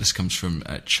similar. This comes from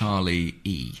Charlie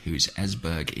E, who's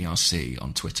Esberg ERC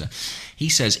on Twitter. He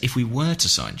says, if we were to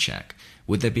sign Cech,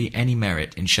 would there be any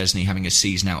merit in Szczesny having a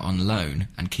season out on loan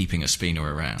and keeping Ospina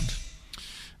around?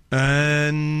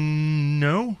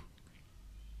 No.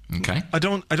 Okay. I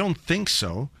don't think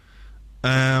so.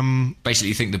 Basically,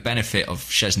 you think the benefit of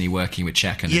Szczesny working with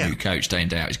Cech and a new coach day in,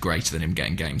 day out is greater than him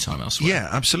getting game time elsewhere? Yeah,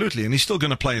 absolutely. And he's still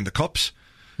going to play in the Cups.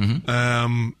 He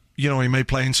may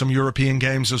play in some European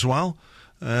games as well.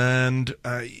 And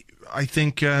I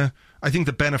think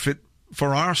the benefit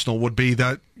for Arsenal would be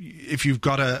that if you've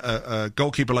got a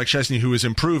goalkeeper like Szczesny who is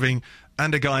improving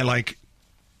and a guy like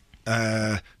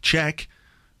Cech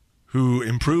who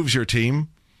improves your team,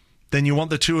 then you want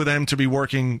the two of them to be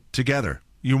working together.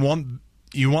 You want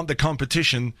the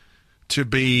competition to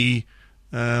be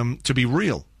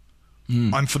real,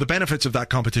 and for the benefits of that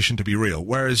competition to be real.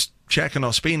 Whereas Cech and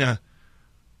Ospina,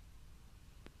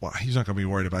 well, he's not going to be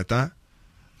worried about that.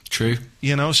 True.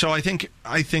 So I think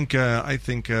Szczesny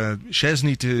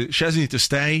to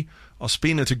stay,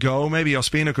 Ospina to go. Maybe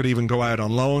Ospina could even go out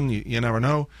on loan. You never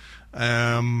know.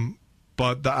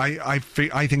 But I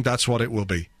think that's what it will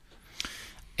be.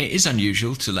 It is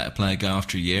unusual to let a player go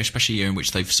after a year, especially a year in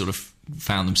which they've sort of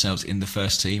found themselves in the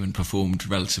first team and performed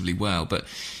relatively well. But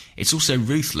it's also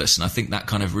ruthless, and I think that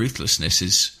kind of ruthlessness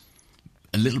is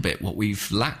a little bit what we've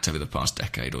lacked over the past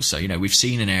decade or so. We've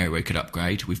seen an area where we could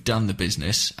upgrade, we've done the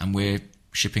business, and we're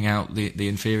shipping out the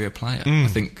inferior player. I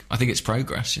think it's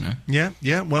progress.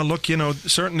 Yeah. Well, look,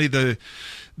 certainly the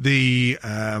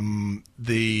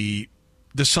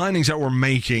signings that we're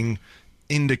making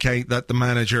indicate that the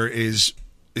manager is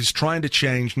trying to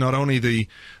change not only the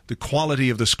quality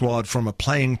of the squad from a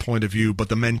playing point of view, but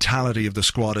the mentality of the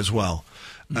squad as well.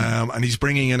 And he's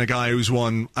bringing in a guy who's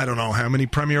won, I don't know how many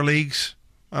Premier Leagues.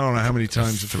 I don't know how many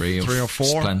times. Three or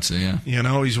four. Plenty, yeah.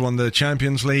 He's won the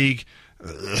Champions League.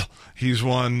 He's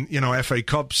won, FA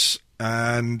Cups.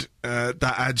 And that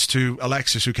adds to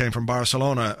Alexis, who came from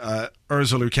Barcelona,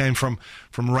 Ozil, who came from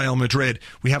Real Madrid.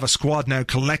 We have a squad now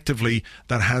collectively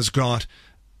that has got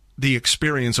the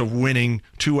experience of winning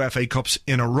 2 FA Cups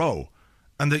in a row.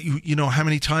 And that, how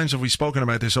many times have we spoken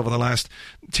about this over the last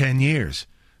 10 years?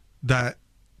 That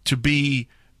to be...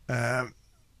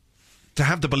 to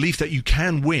have the belief that you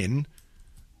can win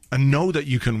and know that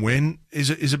you can win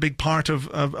is a big part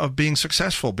of being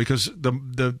successful, because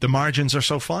the margins are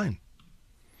so fine.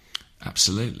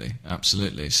 Absolutely.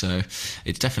 So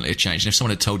it's definitely a change. And if someone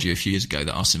had told you a few years ago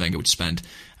that Arsene Wenger would spend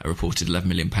a reported £11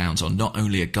 million on not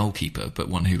only a goalkeeper, but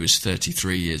one who was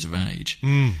 33 years of age,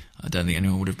 I don't think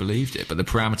anyone would have believed it. But the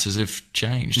parameters have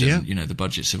changed, and the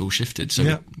budgets have all shifted.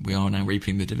 So we are now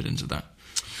reaping the dividends of that.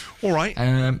 All right.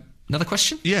 Another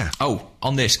question? Yeah. Oh,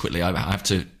 on this, quickly, I have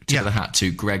to tip the hat to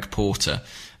Greg Porter,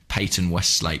 Peyton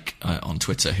Westlake on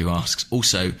Twitter, who asks,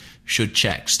 also, should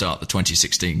Cech start the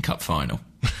 2016 Cup final?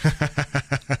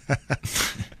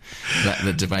 Let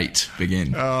the debate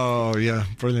begin. Oh, yeah,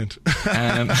 brilliant.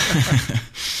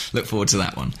 Look forward to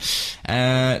that one.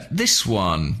 This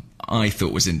one I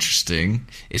thought was interesting.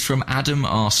 It's from Adam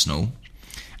Arsenal,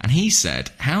 and he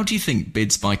said, how do you think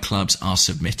bids by clubs are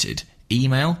submitted?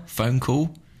 Email, phone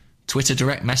call, Twitter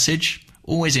direct message?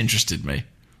 Always interested me.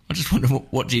 I just wonder,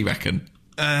 what do you reckon?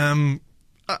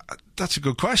 That's a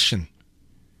good question.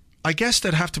 I guess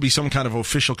there'd have to be some kind of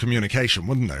official communication,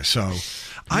 wouldn't there? So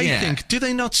I think, do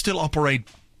they not still operate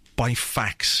by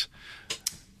fax?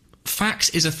 Fax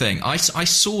is a thing. I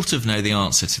sort of know the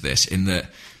answer to this, in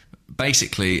that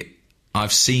basically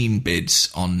I've seen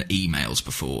bids on emails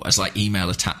before as like email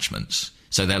attachments.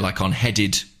 So they're like on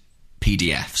headed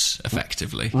PDFs,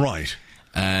 effectively. Right.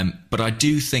 But I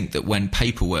do think that when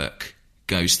paperwork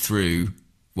goes through,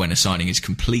 when a signing is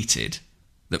completed,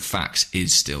 that fax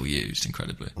is still used,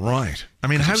 incredibly. Right. I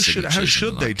mean, how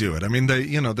should they do it? I mean,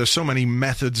 there's so many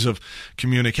methods of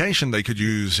communication. They could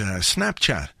use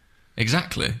Snapchat.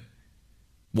 Exactly.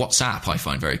 WhatsApp, I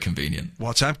find very convenient.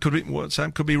 WhatsApp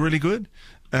could be really good.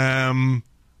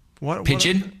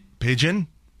 Pigeon. Pigeon.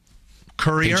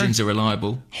 Courier. Pigeons are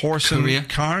reliable. Horse Courier. and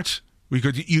cart.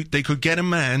 They could get a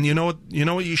man. You know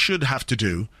what you should have to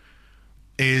do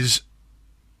is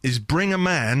bring a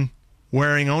man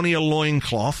wearing only a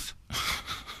loincloth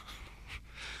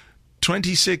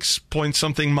 26 point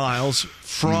something miles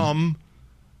from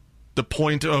the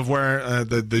point of where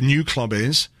the new club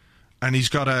is, and he's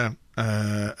got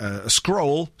a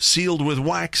scroll sealed with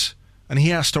wax, and he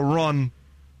has to run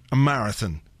a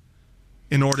marathon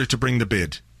in order to bring the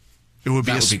bid. It would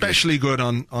be especially good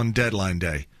on deadline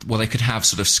day. Well, they could have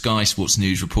sort of Sky Sports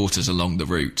News reporters along the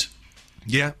route.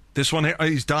 Yeah, this one here,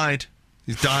 he's died.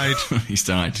 He's died. He's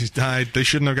died. They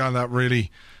shouldn't have got that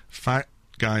really fat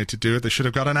guy to do it. They should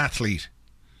have got an athlete.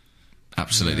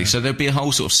 Absolutely. Yeah. So there'd be a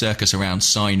whole sort of circus around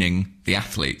signing the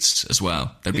athletes as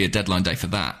well. There'd be a deadline day for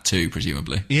that too,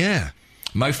 presumably. Yeah.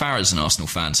 Mo Farah's an Arsenal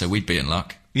fan, so we'd be in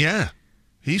luck. Yeah.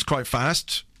 He's quite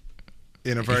fast.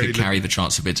 He could carry the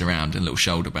transfer bids around in a little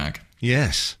shoulder bag.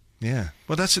 Yes. Yeah.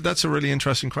 Well, that's a really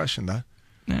interesting question, though.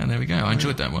 Yeah, there we go. I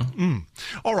enjoyed that one.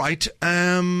 All right.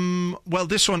 Well,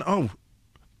 this one...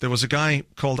 there was a guy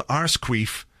called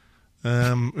Arsqueef,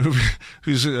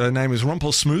 whose name is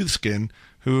Rumpel Smoothskin,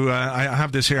 who I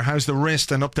have this here. How's the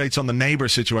wrist, and updates on the Neighbour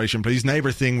situation, please?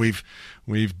 Neighbour thing we've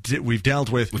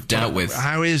dealt with. We've dealt with.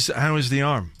 How is the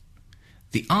arm?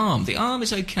 The arm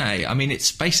is okay. I mean,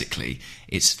 it's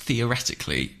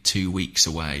theoretically 2 weeks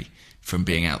away from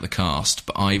being out the cast,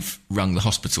 but I've rung the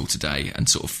hospital today and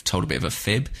sort of told a bit of a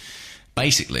fib.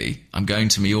 Basically, I'm going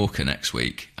to Mallorca next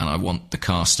week, and I want the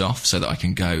cast off so that I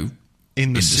can go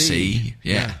in the sea.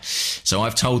 Yeah. So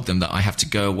I've told them that I have to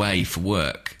go away for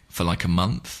work for like a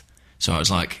month. So I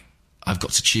was like, I've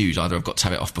got to choose. Either I've got to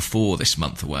have it off before this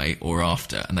month away or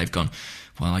after. And they've gone,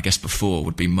 well, I guess before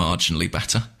would be marginally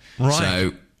better. Right.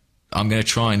 So I'm going to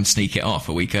try and sneak it off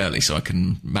a week early so I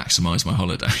can maximise my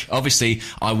holiday. Obviously,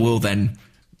 I will then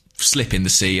slip in the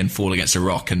sea and fall against a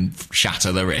rock and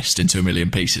shatter the wrist into a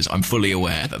million pieces. I'm fully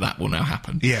aware that will now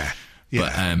happen. Yeah.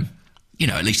 But, at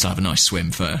least I'll have a nice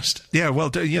swim first. Yeah,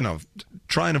 well,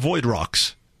 try and avoid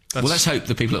rocks. Well, let's hope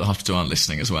the people at the hospital aren't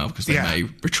listening as well, because they may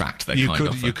retract their kind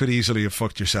offer. You could easily have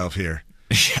fucked yourself here.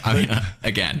 I mean,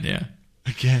 again, yeah.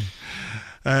 Again.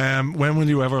 When will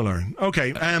you ever learn?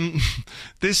 Okay,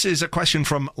 this is a question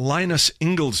from Linus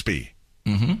Inglesby.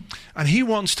 Mm-hmm. And he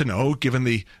wants to know, given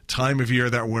the time of year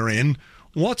that we're in,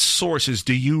 what sources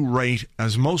do you rate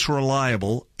as most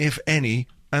reliable, if any,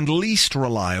 and least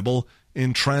reliable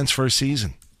in transfer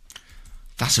season?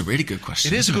 That's a really good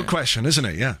question. It is a good question, isn't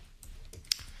it? Yeah.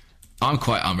 I'm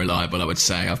quite unreliable, I would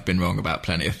say. I've been wrong about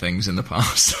plenty of things in the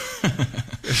past.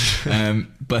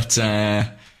 But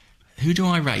who do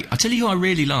I rate? I'll tell you who I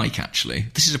really like, actually.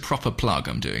 This is a proper plug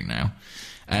I'm doing now.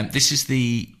 This is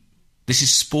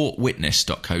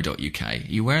sportwitness.co.uk. Are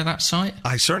you aware of that site?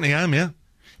 I certainly am, yeah.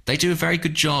 They do a very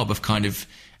good job of kind of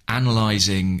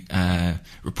analysing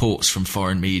reports from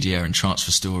foreign media and transfer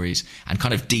stories and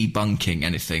kind of debunking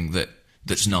anything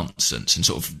that's nonsense and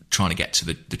sort of trying to get to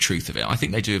the truth of it. I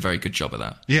think they do a very good job of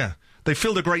that. Yeah. They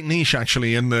filled a great niche,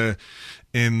 actually, in the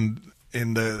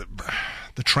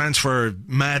transfer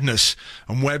madness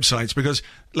on websites, because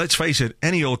let's face it,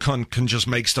 any old cunt can just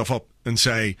make stuff up and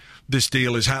say this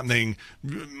deal is happening,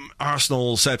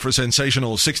 Arsenal set for a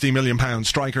sensational £60 million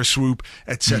striker swoop,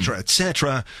 etc.,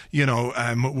 etc.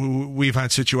 We've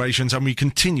had situations, and we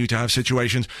continue to have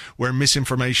situations, where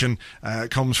misinformation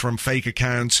comes from fake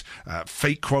accounts,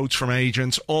 fake quotes from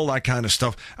agents, all that kind of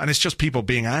stuff, and it's just people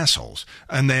being assholes.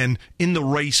 And then in the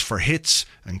race for hits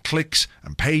and clicks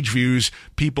and page views,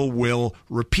 people will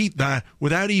repeat that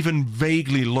without even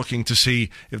vaguely looking to see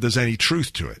if there's any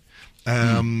truth to it.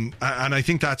 And I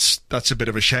think that's a bit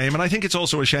of a shame. And I think it's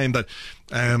also a shame that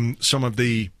some of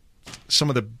the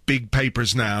big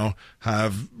papers now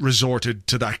have resorted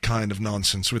to that kind of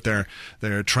nonsense with their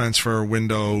transfer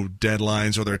window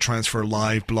deadlines or their transfer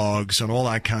live blogs and all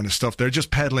that kind of stuff. They're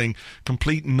just peddling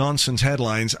complete nonsense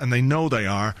headlines, and they know they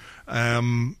are,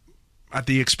 at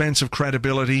the expense of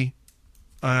credibility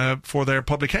for their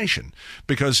publication,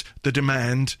 because the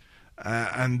demand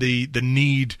and the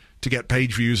need to get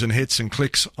page views and hits and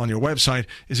clicks on your website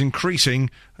is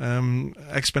increasing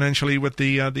exponentially with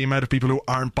the amount of people who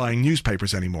aren't buying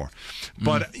newspapers anymore.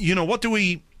 But, what do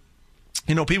we...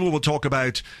 people will talk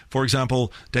about, for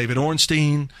example, David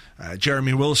Ornstein,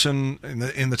 Jeremy Wilson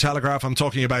in the Telegraph. I'm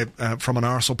talking about, from an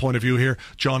Arsenal point of view here,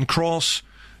 John Cross.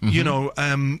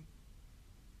 You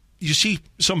see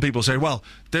some people say, well,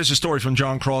 there's a story from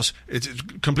John Cross. It's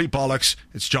complete bollocks.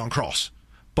 It's John Cross.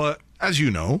 But as you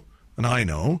know, and I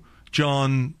know,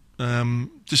 John,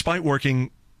 despite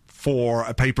working for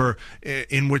a paper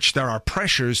in which there are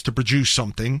pressures to produce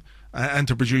something, and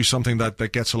to produce something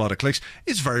that gets a lot of clicks,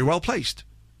 is very well placed.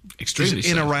 Extremely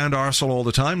in around Arsenal all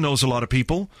the time, knows a lot of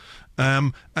people.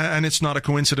 And it's not a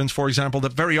coincidence, for example,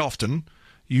 that very often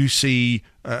you see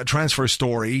a transfer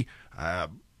story at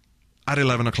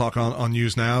 11 o'clock on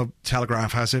News Now.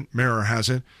 Telegraph has it, Mirror has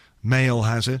it, Mail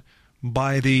has it,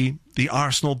 by the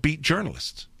Arsenal beat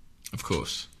journalists. Of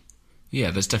course.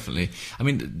 Yeah, there's definitely... I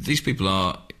mean, these people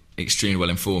are extremely well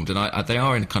informed, and they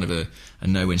are in kind of a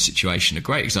no-win situation. A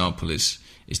great example is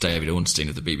David Ornstein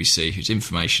of the BBC, whose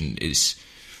information is...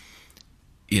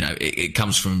 it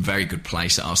comes from a very good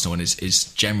place at Arsenal and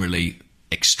is generally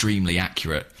extremely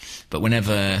accurate. But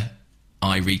whenever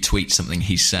I retweet something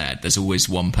he said, there's always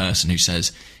one person who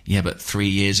says, yeah, but 3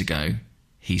 years ago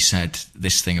he said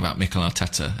this thing about Mikel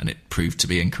Arteta and it proved to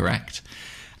be incorrect.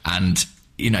 And...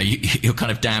 you're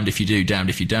kind of damned if you do, damned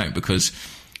if you don't, because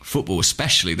football,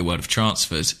 especially the world of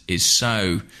transfers, is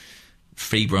so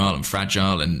febrile and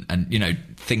fragile, and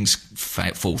things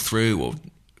fall through or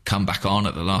come back on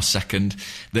at the last second,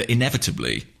 that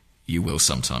inevitably you will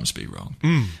sometimes be wrong.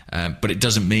 But it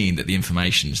doesn't mean that the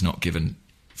information is not given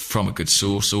from a good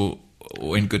source or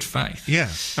in good faith. Yeah,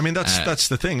 I mean, that's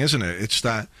the thing, isn't it? It's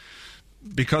that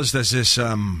because there's this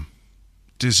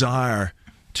desire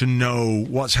to know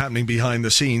what's happening behind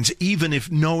the scenes, even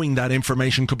if knowing that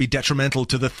information could be detrimental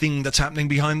to the thing that's happening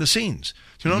behind the scenes.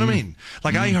 Do you know what I mean?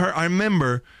 Like I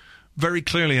remember very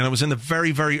clearly, and it was in the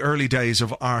very, very early days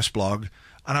of Arsblog,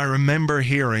 and I remember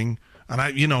hearing, and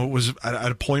it was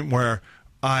at a point where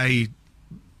I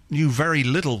knew very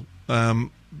little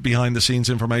behind the scenes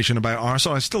information about Ars,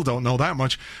 so I still don't know that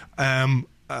much, and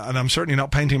I'm certainly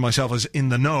not painting myself as in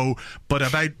the know, but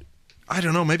about, I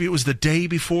don't know, maybe it was the day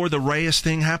before the Reyes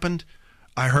thing happened,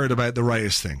 I heard about the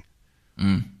Reyes thing.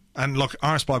 And look,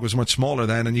 Arsblog was much smaller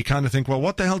then, and you kind of think, well,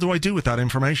 what the hell do I do with that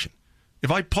information?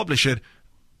 If I publish it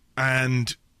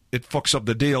and it fucks up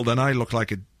the deal, then I look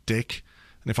like a dick.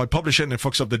 And if I publish it and it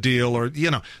fucks up the deal, or,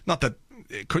 not that,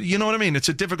 you know what I mean? It's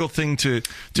a difficult thing to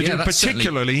do,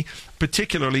 particularly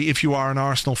if you are an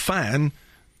Arsenal fan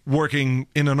working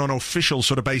in an unofficial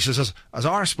sort of basis as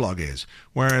Arsblog is.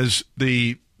 Whereas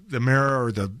the Mirror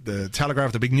or the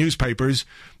Telegraph, the big newspapers,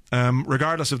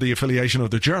 regardless of the affiliation of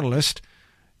the journalist,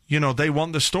 they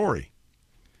want the story.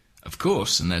 Of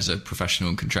course, and there's a professional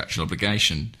and contractual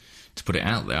obligation to put it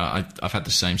out there. I've had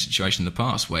the same situation in the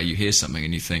past where you hear something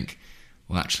and you think,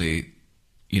 well, actually,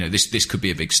 this could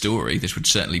be a big story. This would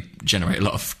certainly generate a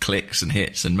lot of clicks and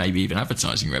hits and maybe even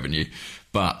advertising revenue,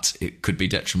 but it could be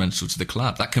detrimental to the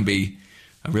club. That can be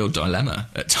a real dilemma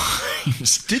at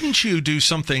times. Didn't you do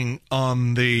something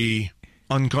on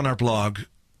Gunnar blog,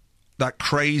 that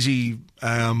crazy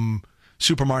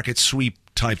supermarket sweep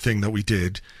type thing that we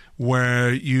did,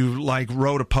 where you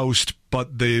wrote a post,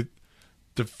 but the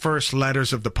first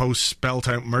letters of the post spelt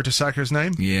out Mertesacker's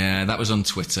name? Yeah, that was on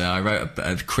Twitter. I wrote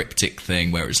a cryptic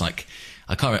thing where it was like,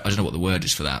 I don't know what the word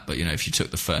is for that, but if you took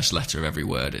the first letter of every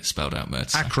word, it spelled out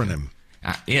Mertesacker. Acronym.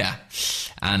 Yeah,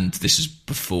 and this is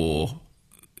before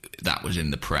that was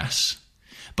in the press.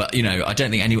 But I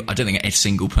don't think a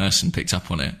single person picked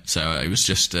up on it. So it was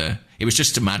just a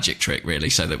magic trick, really.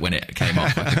 So that when it came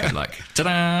off, I could go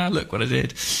ta-da! Look what I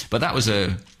did. But that was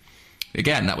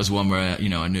one where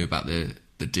I knew about the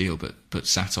deal, but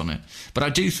sat on it. But I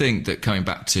do think that coming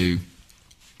back to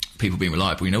people being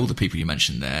reliable, all the people you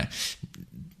mentioned there,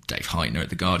 Dave Heitner at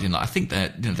the Guardian, I think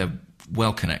they're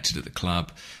well connected at the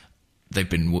club. They've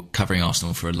been covering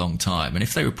Arsenal for a long time, and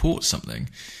if they report something,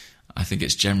 I think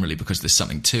it's generally because there's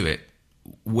something to it.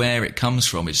 Where it comes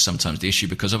from is sometimes the issue,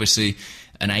 because obviously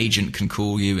an agent can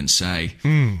call you and say,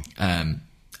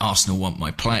 Arsenal want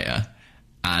my player,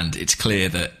 and it's clear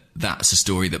that that's a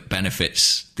story that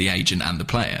benefits the agent and the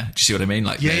player. Do you see what I mean?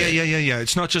 Yeah.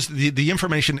 It's not just the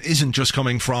information isn't just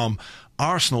coming from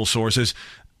Arsenal sources.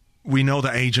 We know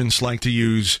that agents like to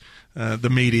use the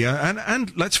media,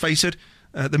 and let's face it,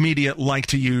 the media like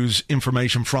to use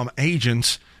information from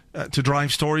agents to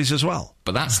drive stories as well.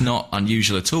 But that's not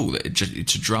unusual at all.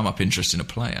 To drum up interest in a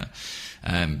player,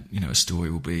 a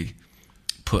story will be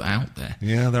put out there.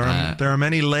 Yeah, there are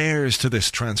many layers to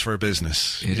this transfer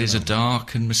business. It is a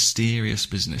dark and mysterious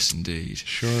business indeed.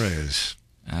 Sure is.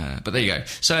 But there you go.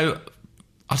 So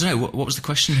I don't know, what was the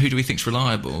question? Who do we think's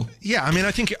reliable? Yeah, I mean,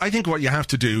 I think what you have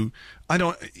to do,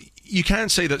 you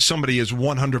can't say that somebody is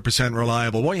 100%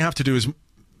 reliable. What you have to do is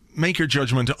make your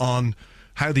judgment on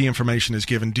how the information is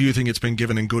given. Do you think it's been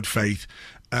given in good faith?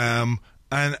 And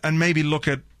maybe look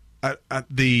at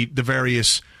the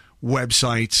various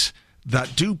websites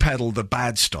that do peddle the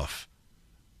bad stuff,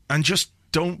 and just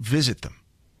don't visit them.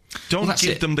 Don't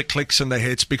give them the clicks and the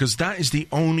hits, because that is the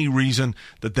only reason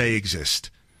that they exist.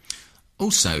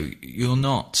 Also, you're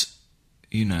not,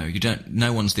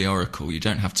 no one's the oracle. You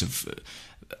don't have to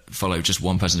follow just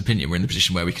one person's opinion. We're in the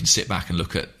position where we can sit back and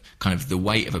look at kind of the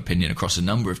weight of opinion across a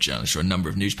number of journalists or a number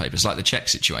of newspapers, like the Czech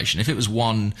situation. If it was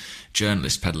one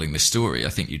journalist peddling this story, I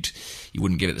think you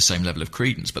wouldn't give it the same level of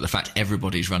credence. But the fact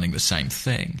everybody's running the same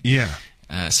thing,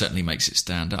 certainly makes it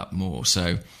stand up more.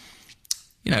 So,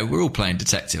 we're all playing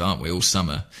detective, aren't we, all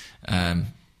summer? And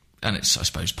it's, I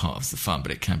suppose, part of the fun,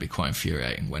 but it can be quite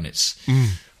infuriating when it's,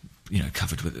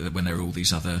 covered with, when there are all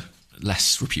these other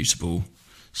less reputable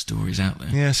stories out there.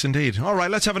 Yes, indeed. All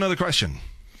right, let's have another question.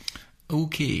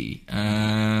 Okay,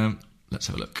 let's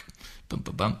have a look. Bum,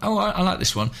 bum, bum. Oh, I like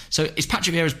this one. So it's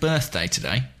Patrick Vieira's birthday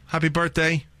today. Happy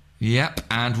birthday. Yep,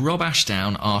 and Rob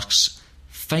Ashdown asks,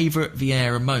 favourite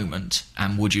Vieira moment,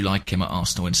 and would you like him at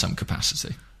Arsenal in some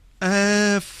capacity?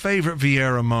 Favourite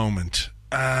Vieira moment?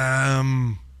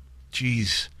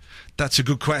 Geez, that's a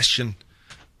good question.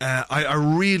 I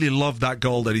really love that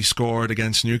goal that he scored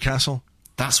against Newcastle.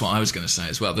 That's what I was going to say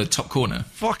as well, the top corner.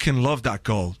 Fucking love that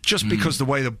goal. Just because the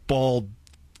way the ball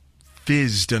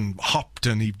fizzed and hopped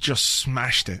and he just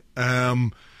smashed it.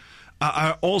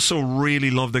 I also really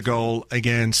love the goal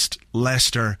against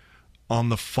Leicester on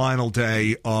the final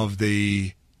day of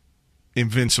the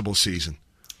Invincible season.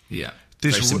 Yeah,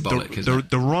 very symbolic, isn't it?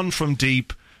 The run from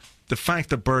deep, the fact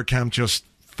that Bergkamp just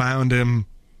found him,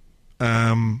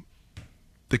 the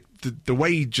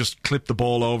way he just clipped the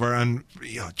ball over, and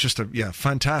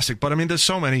fantastic. But I mean, there's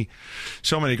so many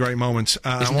great moments.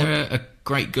 Isn't there a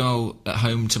great goal at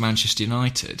home to Manchester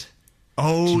United?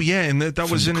 Oh yeah, and that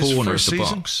was in his first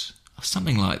season. Box.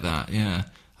 Something like that. Yeah,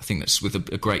 I think that's with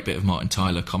a great bit of Martin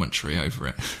Tyler commentary over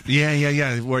it.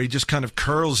 Yeah, where he just kind of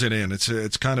curls it in.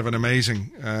 It's kind of an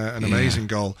amazing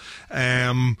goal.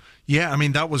 I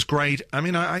mean, that was great. I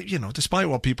mean, I despite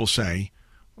what people say,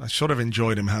 I sort of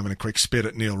enjoyed him having a quick spit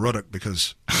at Neil Ruddock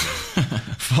because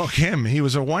fuck him, he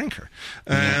was a wanker.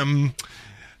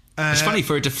 It's funny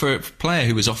for a player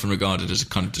who was often regarded as a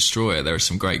kind of destroyer. There are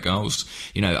some great goals.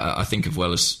 I think of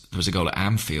well as there was a goal at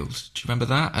Anfield. Do you remember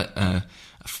that?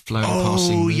 A flowing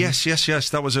passing. Oh yes.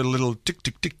 That was a little tick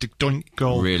tick tick tick doink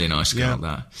goal. Really nice goal.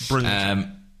 That brilliant.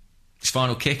 His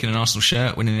final kick in an Arsenal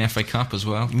shirt, winning the FA Cup as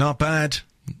well. Not bad.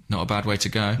 Not a bad way to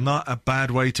go. Not a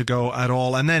bad way to go at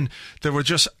all. And then there were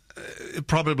just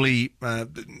probably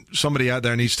somebody out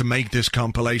there needs to make this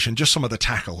compilation. Just some of the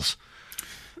tackles.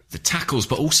 The tackles,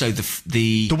 but also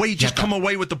the way you just come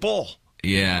away with the ball.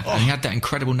 Yeah, and he had that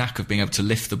incredible knack of being able to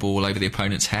lift the ball over the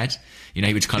opponent's head.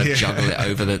 He would kind of juggle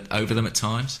it over them at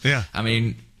times. Yeah, I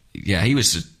mean, he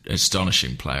was an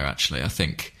astonishing player. Actually, I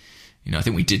think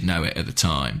we did know it at the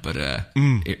time, but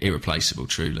irreplaceable,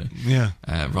 truly. Yeah,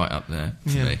 right up there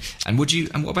for me. And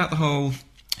what about the whole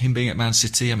him being at Man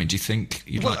City? I mean, do you think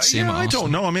you'd like to see him at Arsenal? I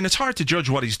don't know. I mean, it's hard to judge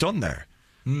what he's done there.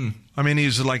 I mean,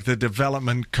 he's like the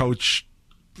development coach,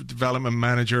 development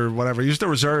manager, whatever. He's the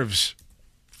reserves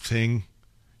thing.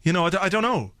 I don't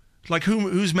know. Like,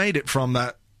 who's made it from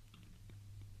that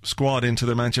squad into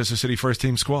the Manchester City first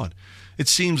team squad? It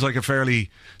seems like a fairly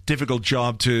difficult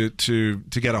job to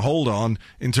get a hold on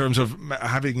in terms of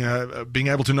having being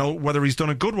able to know whether he's done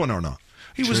a good one or not.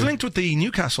 He was linked with the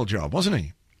Newcastle job, wasn't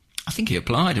he? I think he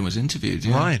applied and was interviewed.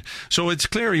 Yeah. Right. So it's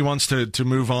clear he wants to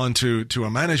move on to a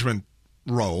management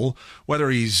role. Whether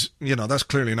he's, that's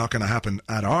clearly not going to happen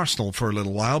at Arsenal for a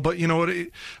little while. But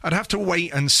I'd have to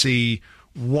wait and see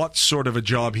what sort of a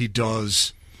job he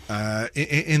does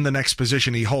in the next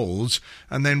position he holds,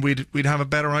 and then we'd have a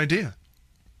better idea.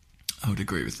 I would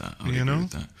agree with that.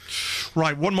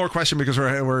 Right, one more question because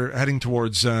we're heading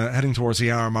towards the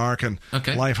hour mark, and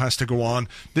life has to go on.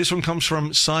 This one comes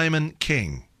from Simon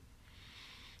King.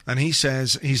 And he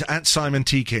says, he's at Simon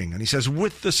T. King, and he says,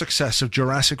 with the success of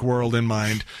Jurassic World in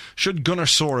mind, should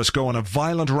Gunnersaurus go on a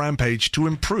violent rampage to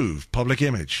improve public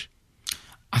image?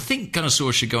 I think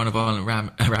Gunnersaurus should go on a violent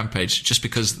rampage just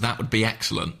because that would be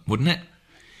excellent, wouldn't it?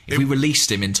 If we released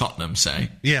him in Tottenham, say.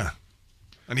 Yeah.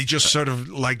 And he just sort of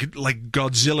like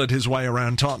Godzilla'd his way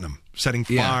around Tottenham, setting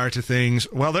fire to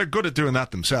things. Well, they're good at doing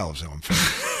that themselves, though, I'm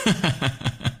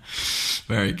fair.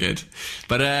 Very good.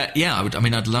 But,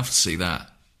 I'd love to see that.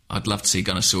 I'd love to see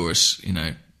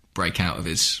Gunnersaurus, break out of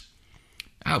his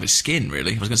skin,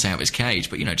 really. I was going to say out of his cage,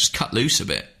 but, just cut loose a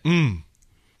bit.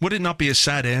 Would it not be a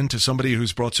sad end to somebody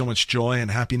who's brought so much joy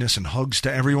and happiness and hugs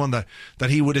to everyone that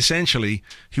he would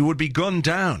be gunned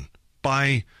down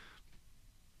by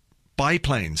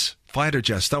biplanes, fighter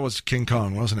jets? That was King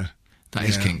Kong, wasn't it? That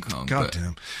is King Kong. God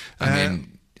damn. I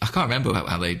mean, I can't remember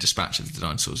how they dispatched the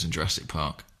dinosaurs in Jurassic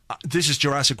Park. This is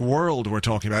Jurassic World we're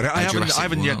talking about. I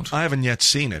haven't yet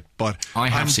seen it, but I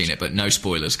have seen it, but no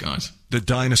spoilers, guys. The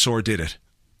dinosaur did it.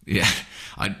 Yeah,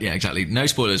 exactly. No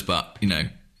spoilers, but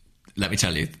let me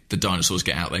tell you, the dinosaurs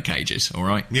get out their cages. All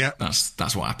right. Yeah,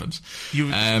 that's what happens. You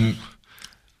won't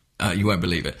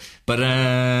believe it, but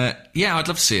I'd love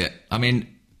to see it. I mean,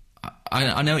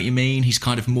 I know what you mean. He's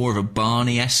kind of more of a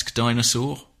Barney-esque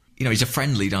dinosaur. He's a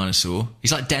friendly dinosaur.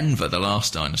 He's like Denver, the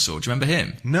last dinosaur. Do you remember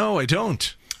him? No, I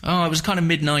don't. Oh, it was kind of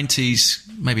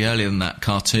mid-90s, maybe earlier than that,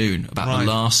 cartoon about the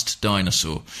last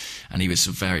dinosaur. And he was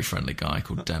a very friendly guy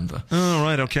called Denver. Oh,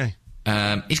 right, okay.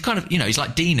 He's kind of, he's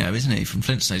like Dino, isn't he, from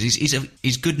Flintstones?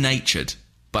 He's good-natured,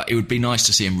 but it would be nice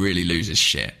to see him really lose his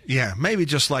shit. Yeah, maybe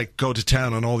just, go to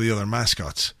town on all the other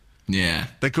mascots. Yeah.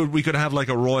 We could have,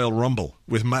 a Royal Rumble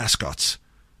with mascots.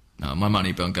 No, my money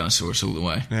on Gunnersaurus all the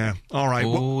way. Yeah, all right.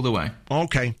 All the way.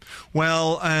 Okay.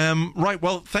 Well, right.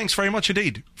 Well, thanks very much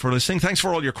indeed for listening. Thanks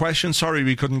for all your questions. Sorry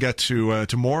we couldn't get to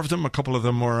more of them. A couple of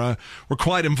them were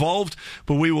quite involved,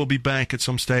 but we will be back at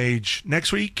some stage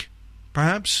next week,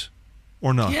 perhaps,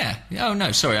 or not. Yeah. Oh,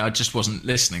 no, sorry. I just wasn't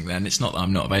listening then. It's not that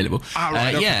I'm not available.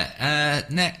 Right, okay. Yeah.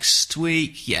 Next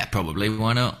week. Yeah, probably.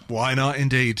 Why not? Why not,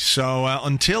 indeed. So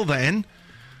until then...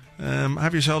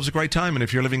 have yourselves a great time, and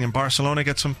if you're living in Barcelona,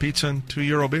 get some pizza and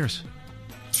 €2 beers.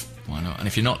 Why not? And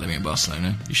if you're not living in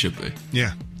Barcelona, you should be.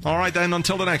 Yeah. All right, then,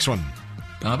 until the next one.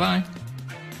 Bye-bye.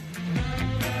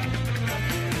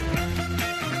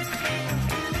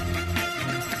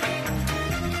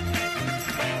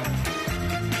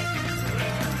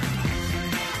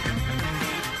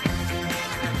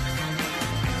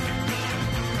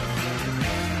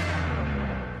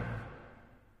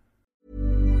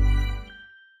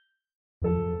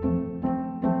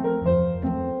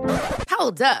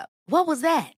 Hold up. What was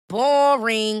that?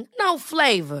 Boring. No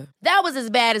flavor. That was as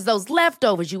bad as those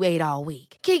leftovers you ate all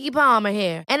week. Keke Palmer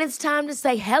here, and it's time to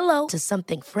say hello to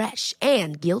something fresh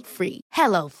and guilt-free.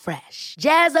 Hello Fresh.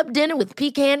 Jazz up dinner with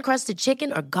pecan-crusted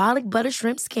chicken or garlic butter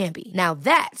shrimp scampi. Now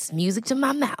that's music to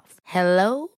my mouth.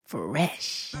 Hello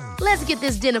Fresh. Let's get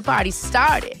this dinner party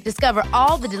started. Discover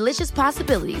all the delicious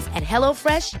possibilities at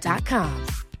HelloFresh.com.